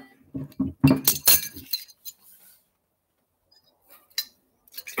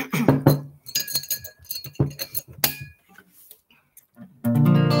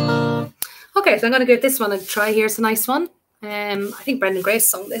 Okay, so I'm going to give this one a try here. It's a nice one. I think Brendan Grace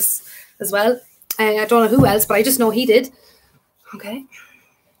sung this as well. I don't know who else, but I just know he did. Okay.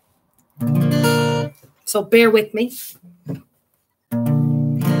 So bear with me.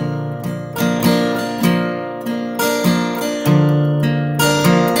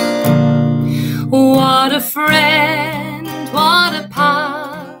 What a friend, what a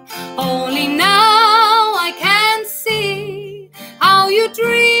pal. Only now I can see how you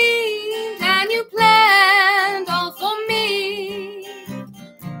dreamed and you planned all for me.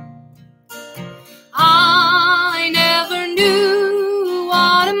 I never knew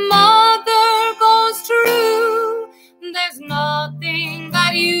what a mother goes through. There's nothing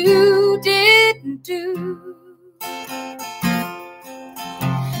that you didn't do.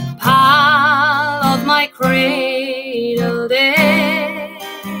 Pal of my cradle days,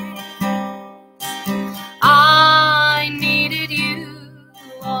 I needed you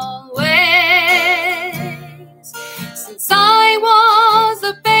always. Since I was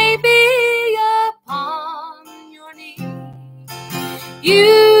a baby upon your knee,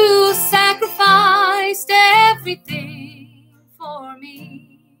 you sacrificed everything for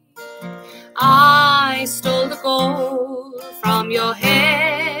me. I stole the gold from your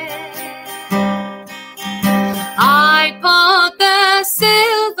head. I put the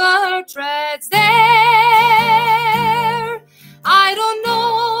silver threads there. I don't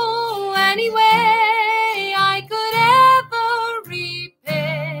know any way I could ever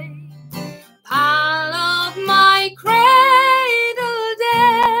repay, pal of my cradle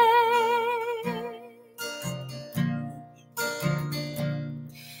days.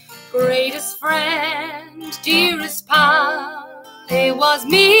 Greatest friend, dearest pal, it was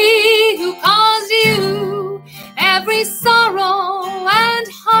me who caused you every sorrow and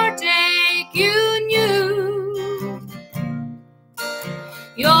heartache you knew.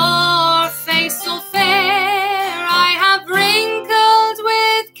 Your face so fair I have wrinkled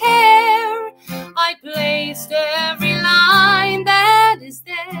with care. I placed every line that is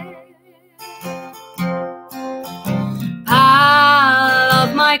there. Pal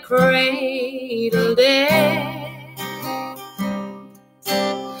of my cradle days,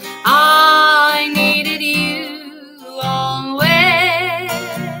 I needed you always.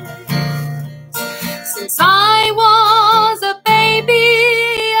 Since I was a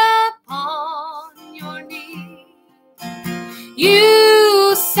baby upon your knee,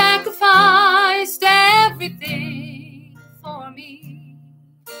 you sacrificed everything for me.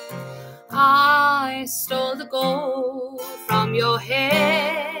 I stole the gold from your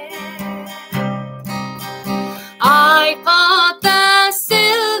hair. I put the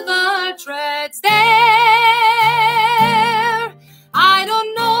silver threads there. I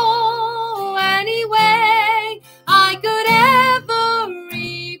don't know any way I could ever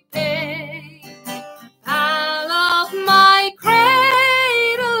repay all of my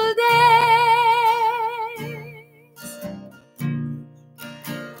cradle days.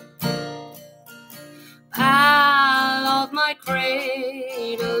 All of my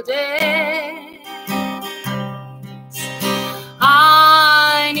cradle days,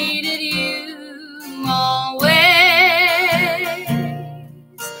 I needed you always.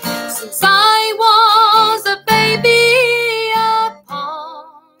 Since I was a baby upon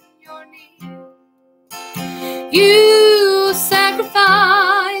your knee, you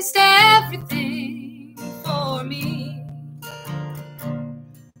sacrificed everything for me.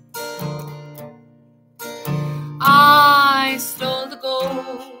 I stole the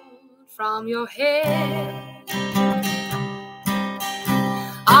gold from your hair.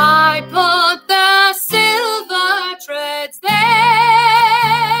 I put the silver threads there.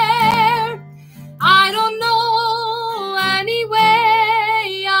 I don't know any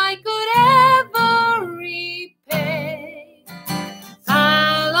way I could ever repay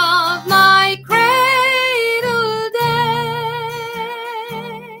all of my cradle days.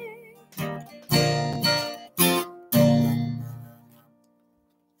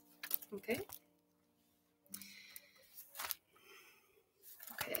 Okay.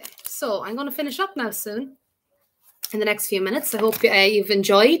 So I'm going to finish up now soon in the next few minutes. I hope you've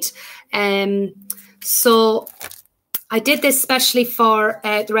enjoyed. So I did this specially for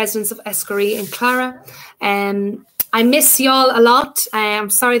the residents of Esker Ri and Clara. I miss y'all a lot. I'm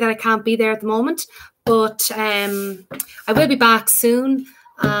sorry that I can't be there at the moment, but I will be back soon.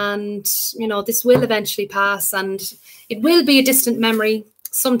 And, you know, this will eventually pass and it will be a distant memory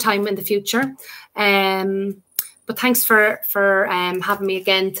sometime in the future. But thanks for having me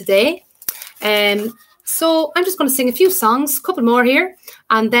again today. So I'm just going to sing a few songs, a couple more here,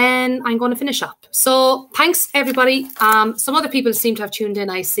 and then I'm going to finish up. So thanks, everybody. Some other people seem to have tuned in,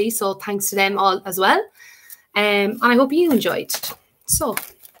 I see. So thanks to them all as well. And I hope you enjoyed. So,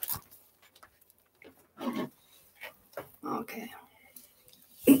 okay.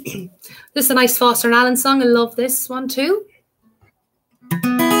 This is a nice Foster and Allen song. I love this one too.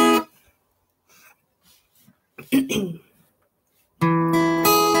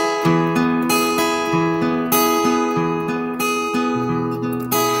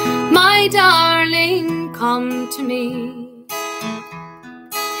 My darling, come to me,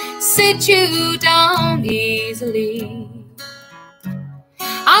 sit you down easily,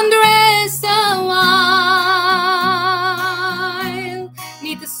 and rest a while,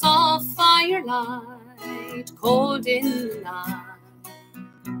 neath the soft firelight, cold in the night.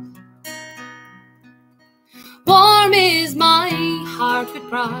 Warm is my heart with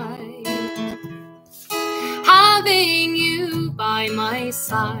pride, having you by my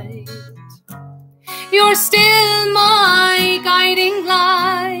side. You're still my guiding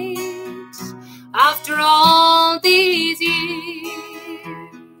light after all these years.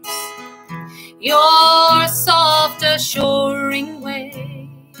 Your soft assuring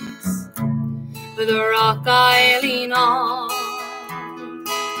ways, the rock I lean on,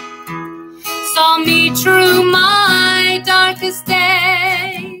 saw me through my darkest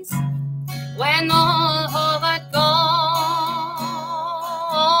days, when all hope had gone.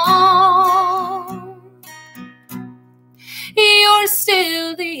 You're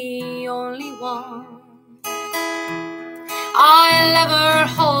still the only one I'll ever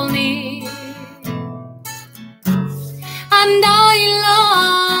hold near, and I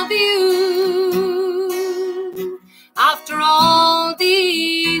love you after all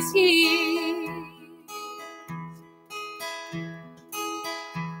these years.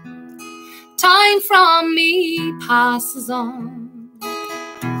 Time from me passes on,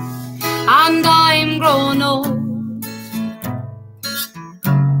 and I'm grown old,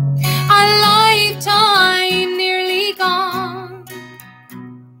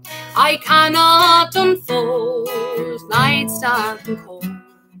 I cannot unfold, nights dark and cold.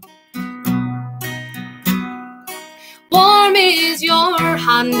 Warm is your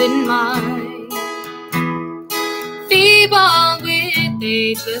hand in mine, feeble with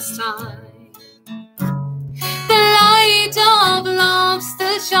ageless time. The light of love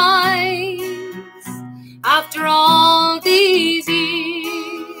still shines after all these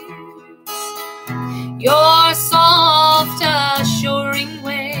years. Your soft assuring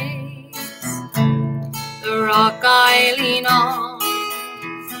ways, the rock I lean on,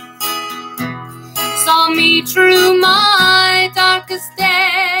 saw me through my darkest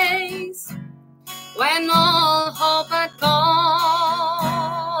days, when all hope had gone.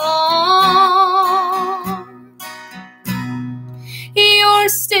 You're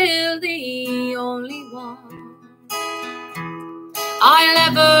still the only one I'll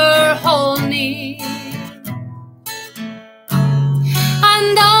ever hold near,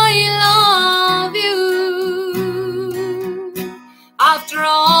 and I love you after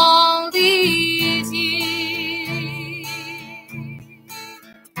all these years.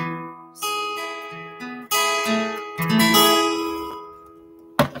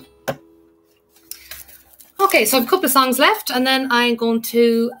 Okay, so I have a couple of songs left, and then I'm going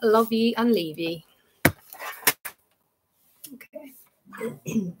to love ye and leave ye. Okay.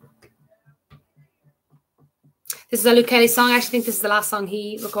 This is a Luke Kelly song. I actually think this is the last song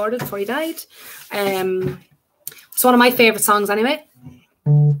he recorded before he died. It's one of my favourite songs anyway.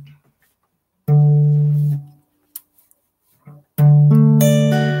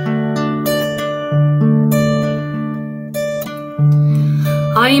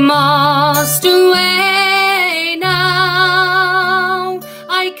 I must away now,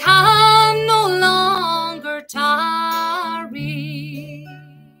 I can no longer tarry.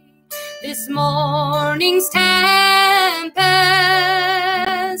 This morning's tempest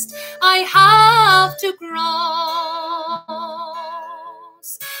I have to cross.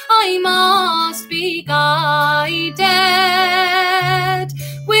 I must be guided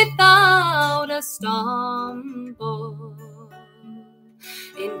without a stumble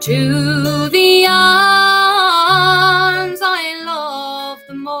into the arms I love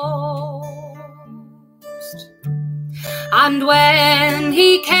the most. And when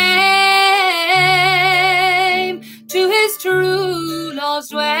he came to his true love's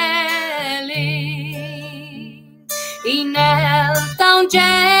dwelling, he knelt down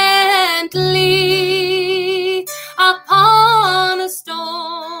gently upon a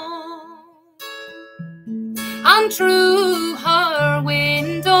stone, and through her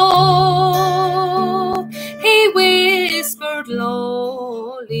window he whispered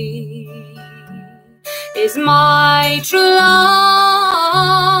lowly, is my true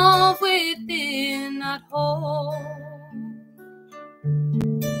love within at home?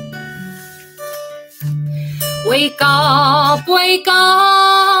 Wake up,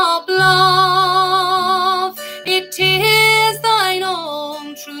 love, it is thine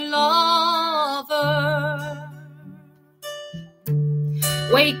own true lover.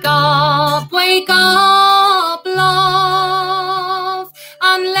 Wake up, love,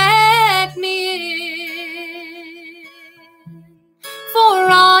 and let me in, for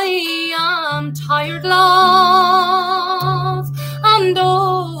I am tired, love, and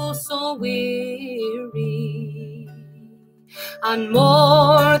oh so weary, and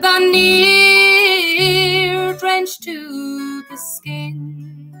more than near drenched to the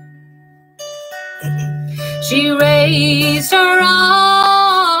skin. She raised her up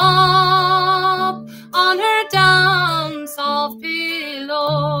on her down soft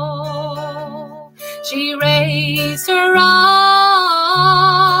pillow. She raised her up,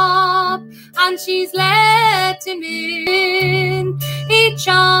 and she's let him in each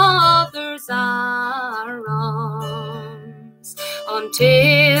other's arms,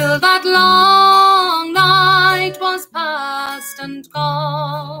 until that long night was past and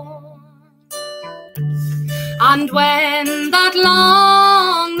gone. And when that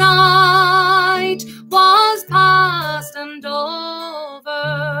long night was past and over,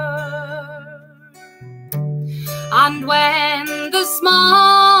 and when the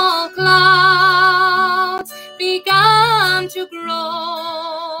small clouds began to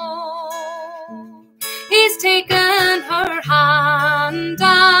grow, he's taken her hand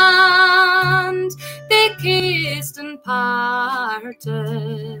and they kissed and parted.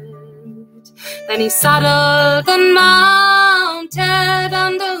 Then he saddled and mounted,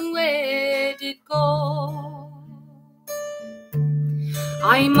 and away did go.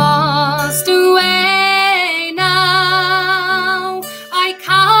 I must away now, I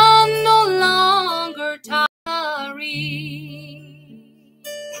can no longer tarry.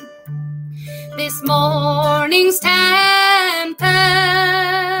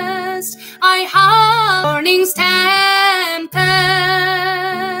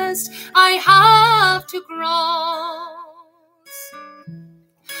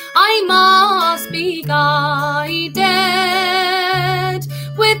 I must be guided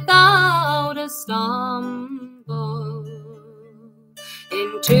without a stumble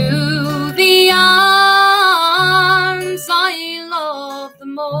into the arms I love the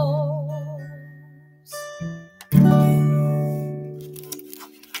most.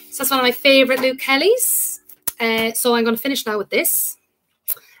 So that's one of my favourite Luke Kelly's. So I'm going to finish now with this.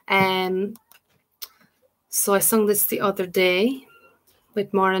 So I sung this the other day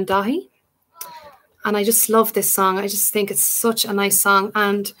with Maureen Dahi, and I just love this song. I just think it's such a nice song,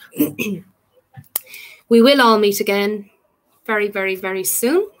 and we will all meet again very, very, very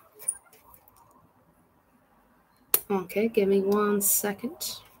soon. Okay, give me 1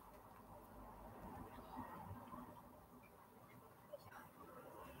 second.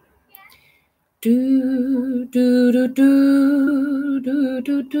 Do, do, do, do, do,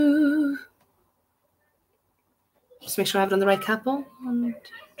 do, do. Just make sure I have it on the right capo.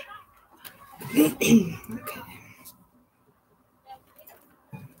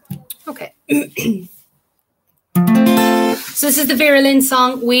 Okay. Okay. So this is the Vera Lynn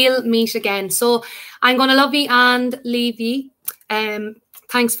song, We'll Meet Again. So I'm going to love you and leave you.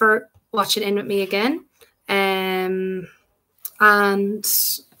 Thanks for watching in with me again. I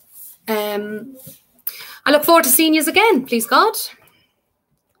look forward to seeing you again, please God.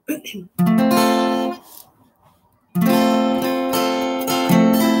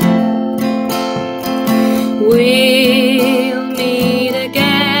 We'll meet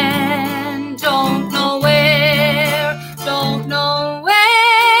again, don't know where, don't know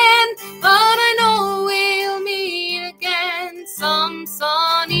when, but I know we'll meet again some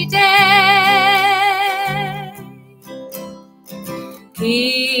sunny day.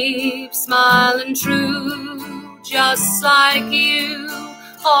 Keep smiling true, just like you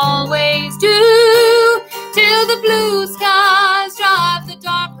always do, till the blue skies drive the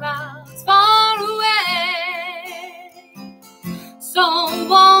dark clouds far away. So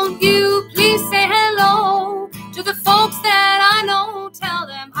won't you please say hello to the folks that I know, tell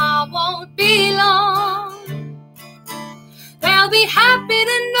them I won't be long. They'll be happy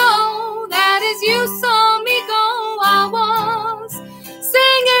to know that as you saw me go, I was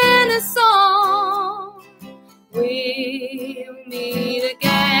singing a song. We'll meet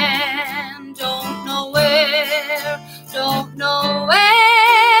again, don't know where, don't know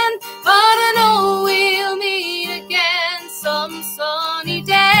when, but I know we'll meet again some sunny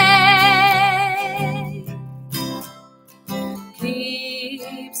day.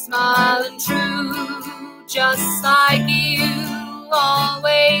 Keep smiling true, just like you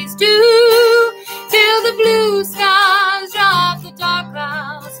always do, till the blue skies drive the dark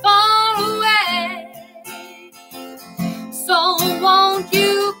clouds far away. So won't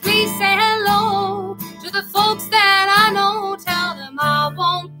you please say hello to the folks that I know, tell them I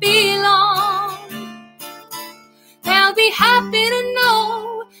won't be long. They'll be happy to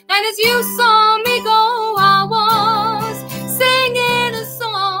know that as you saw me go, I was singing a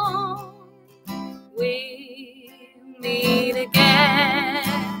song. We'll meet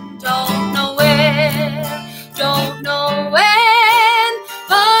again, don't know where, don't know when,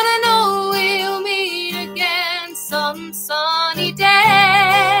 but I know we'll meet again some sunny day.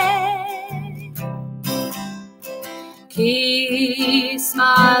 Keep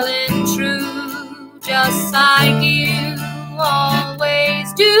smiling true, just like you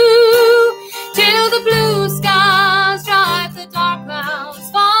always do, till the blue skies drive the dark clouds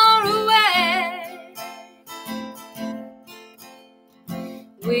far away.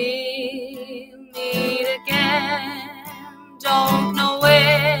 We'll meet again, don't know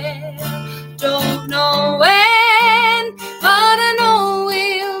where, don't know when, but I know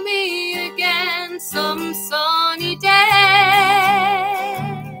we'll meet again some sunny day.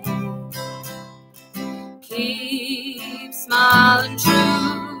 Keep smiling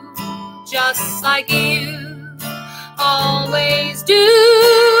true, just like you always do,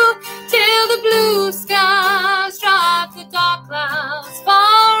 till the blue skies drive the dark clouds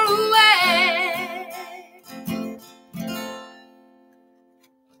far away.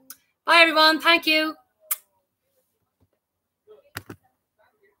 Bye everyone, thank you.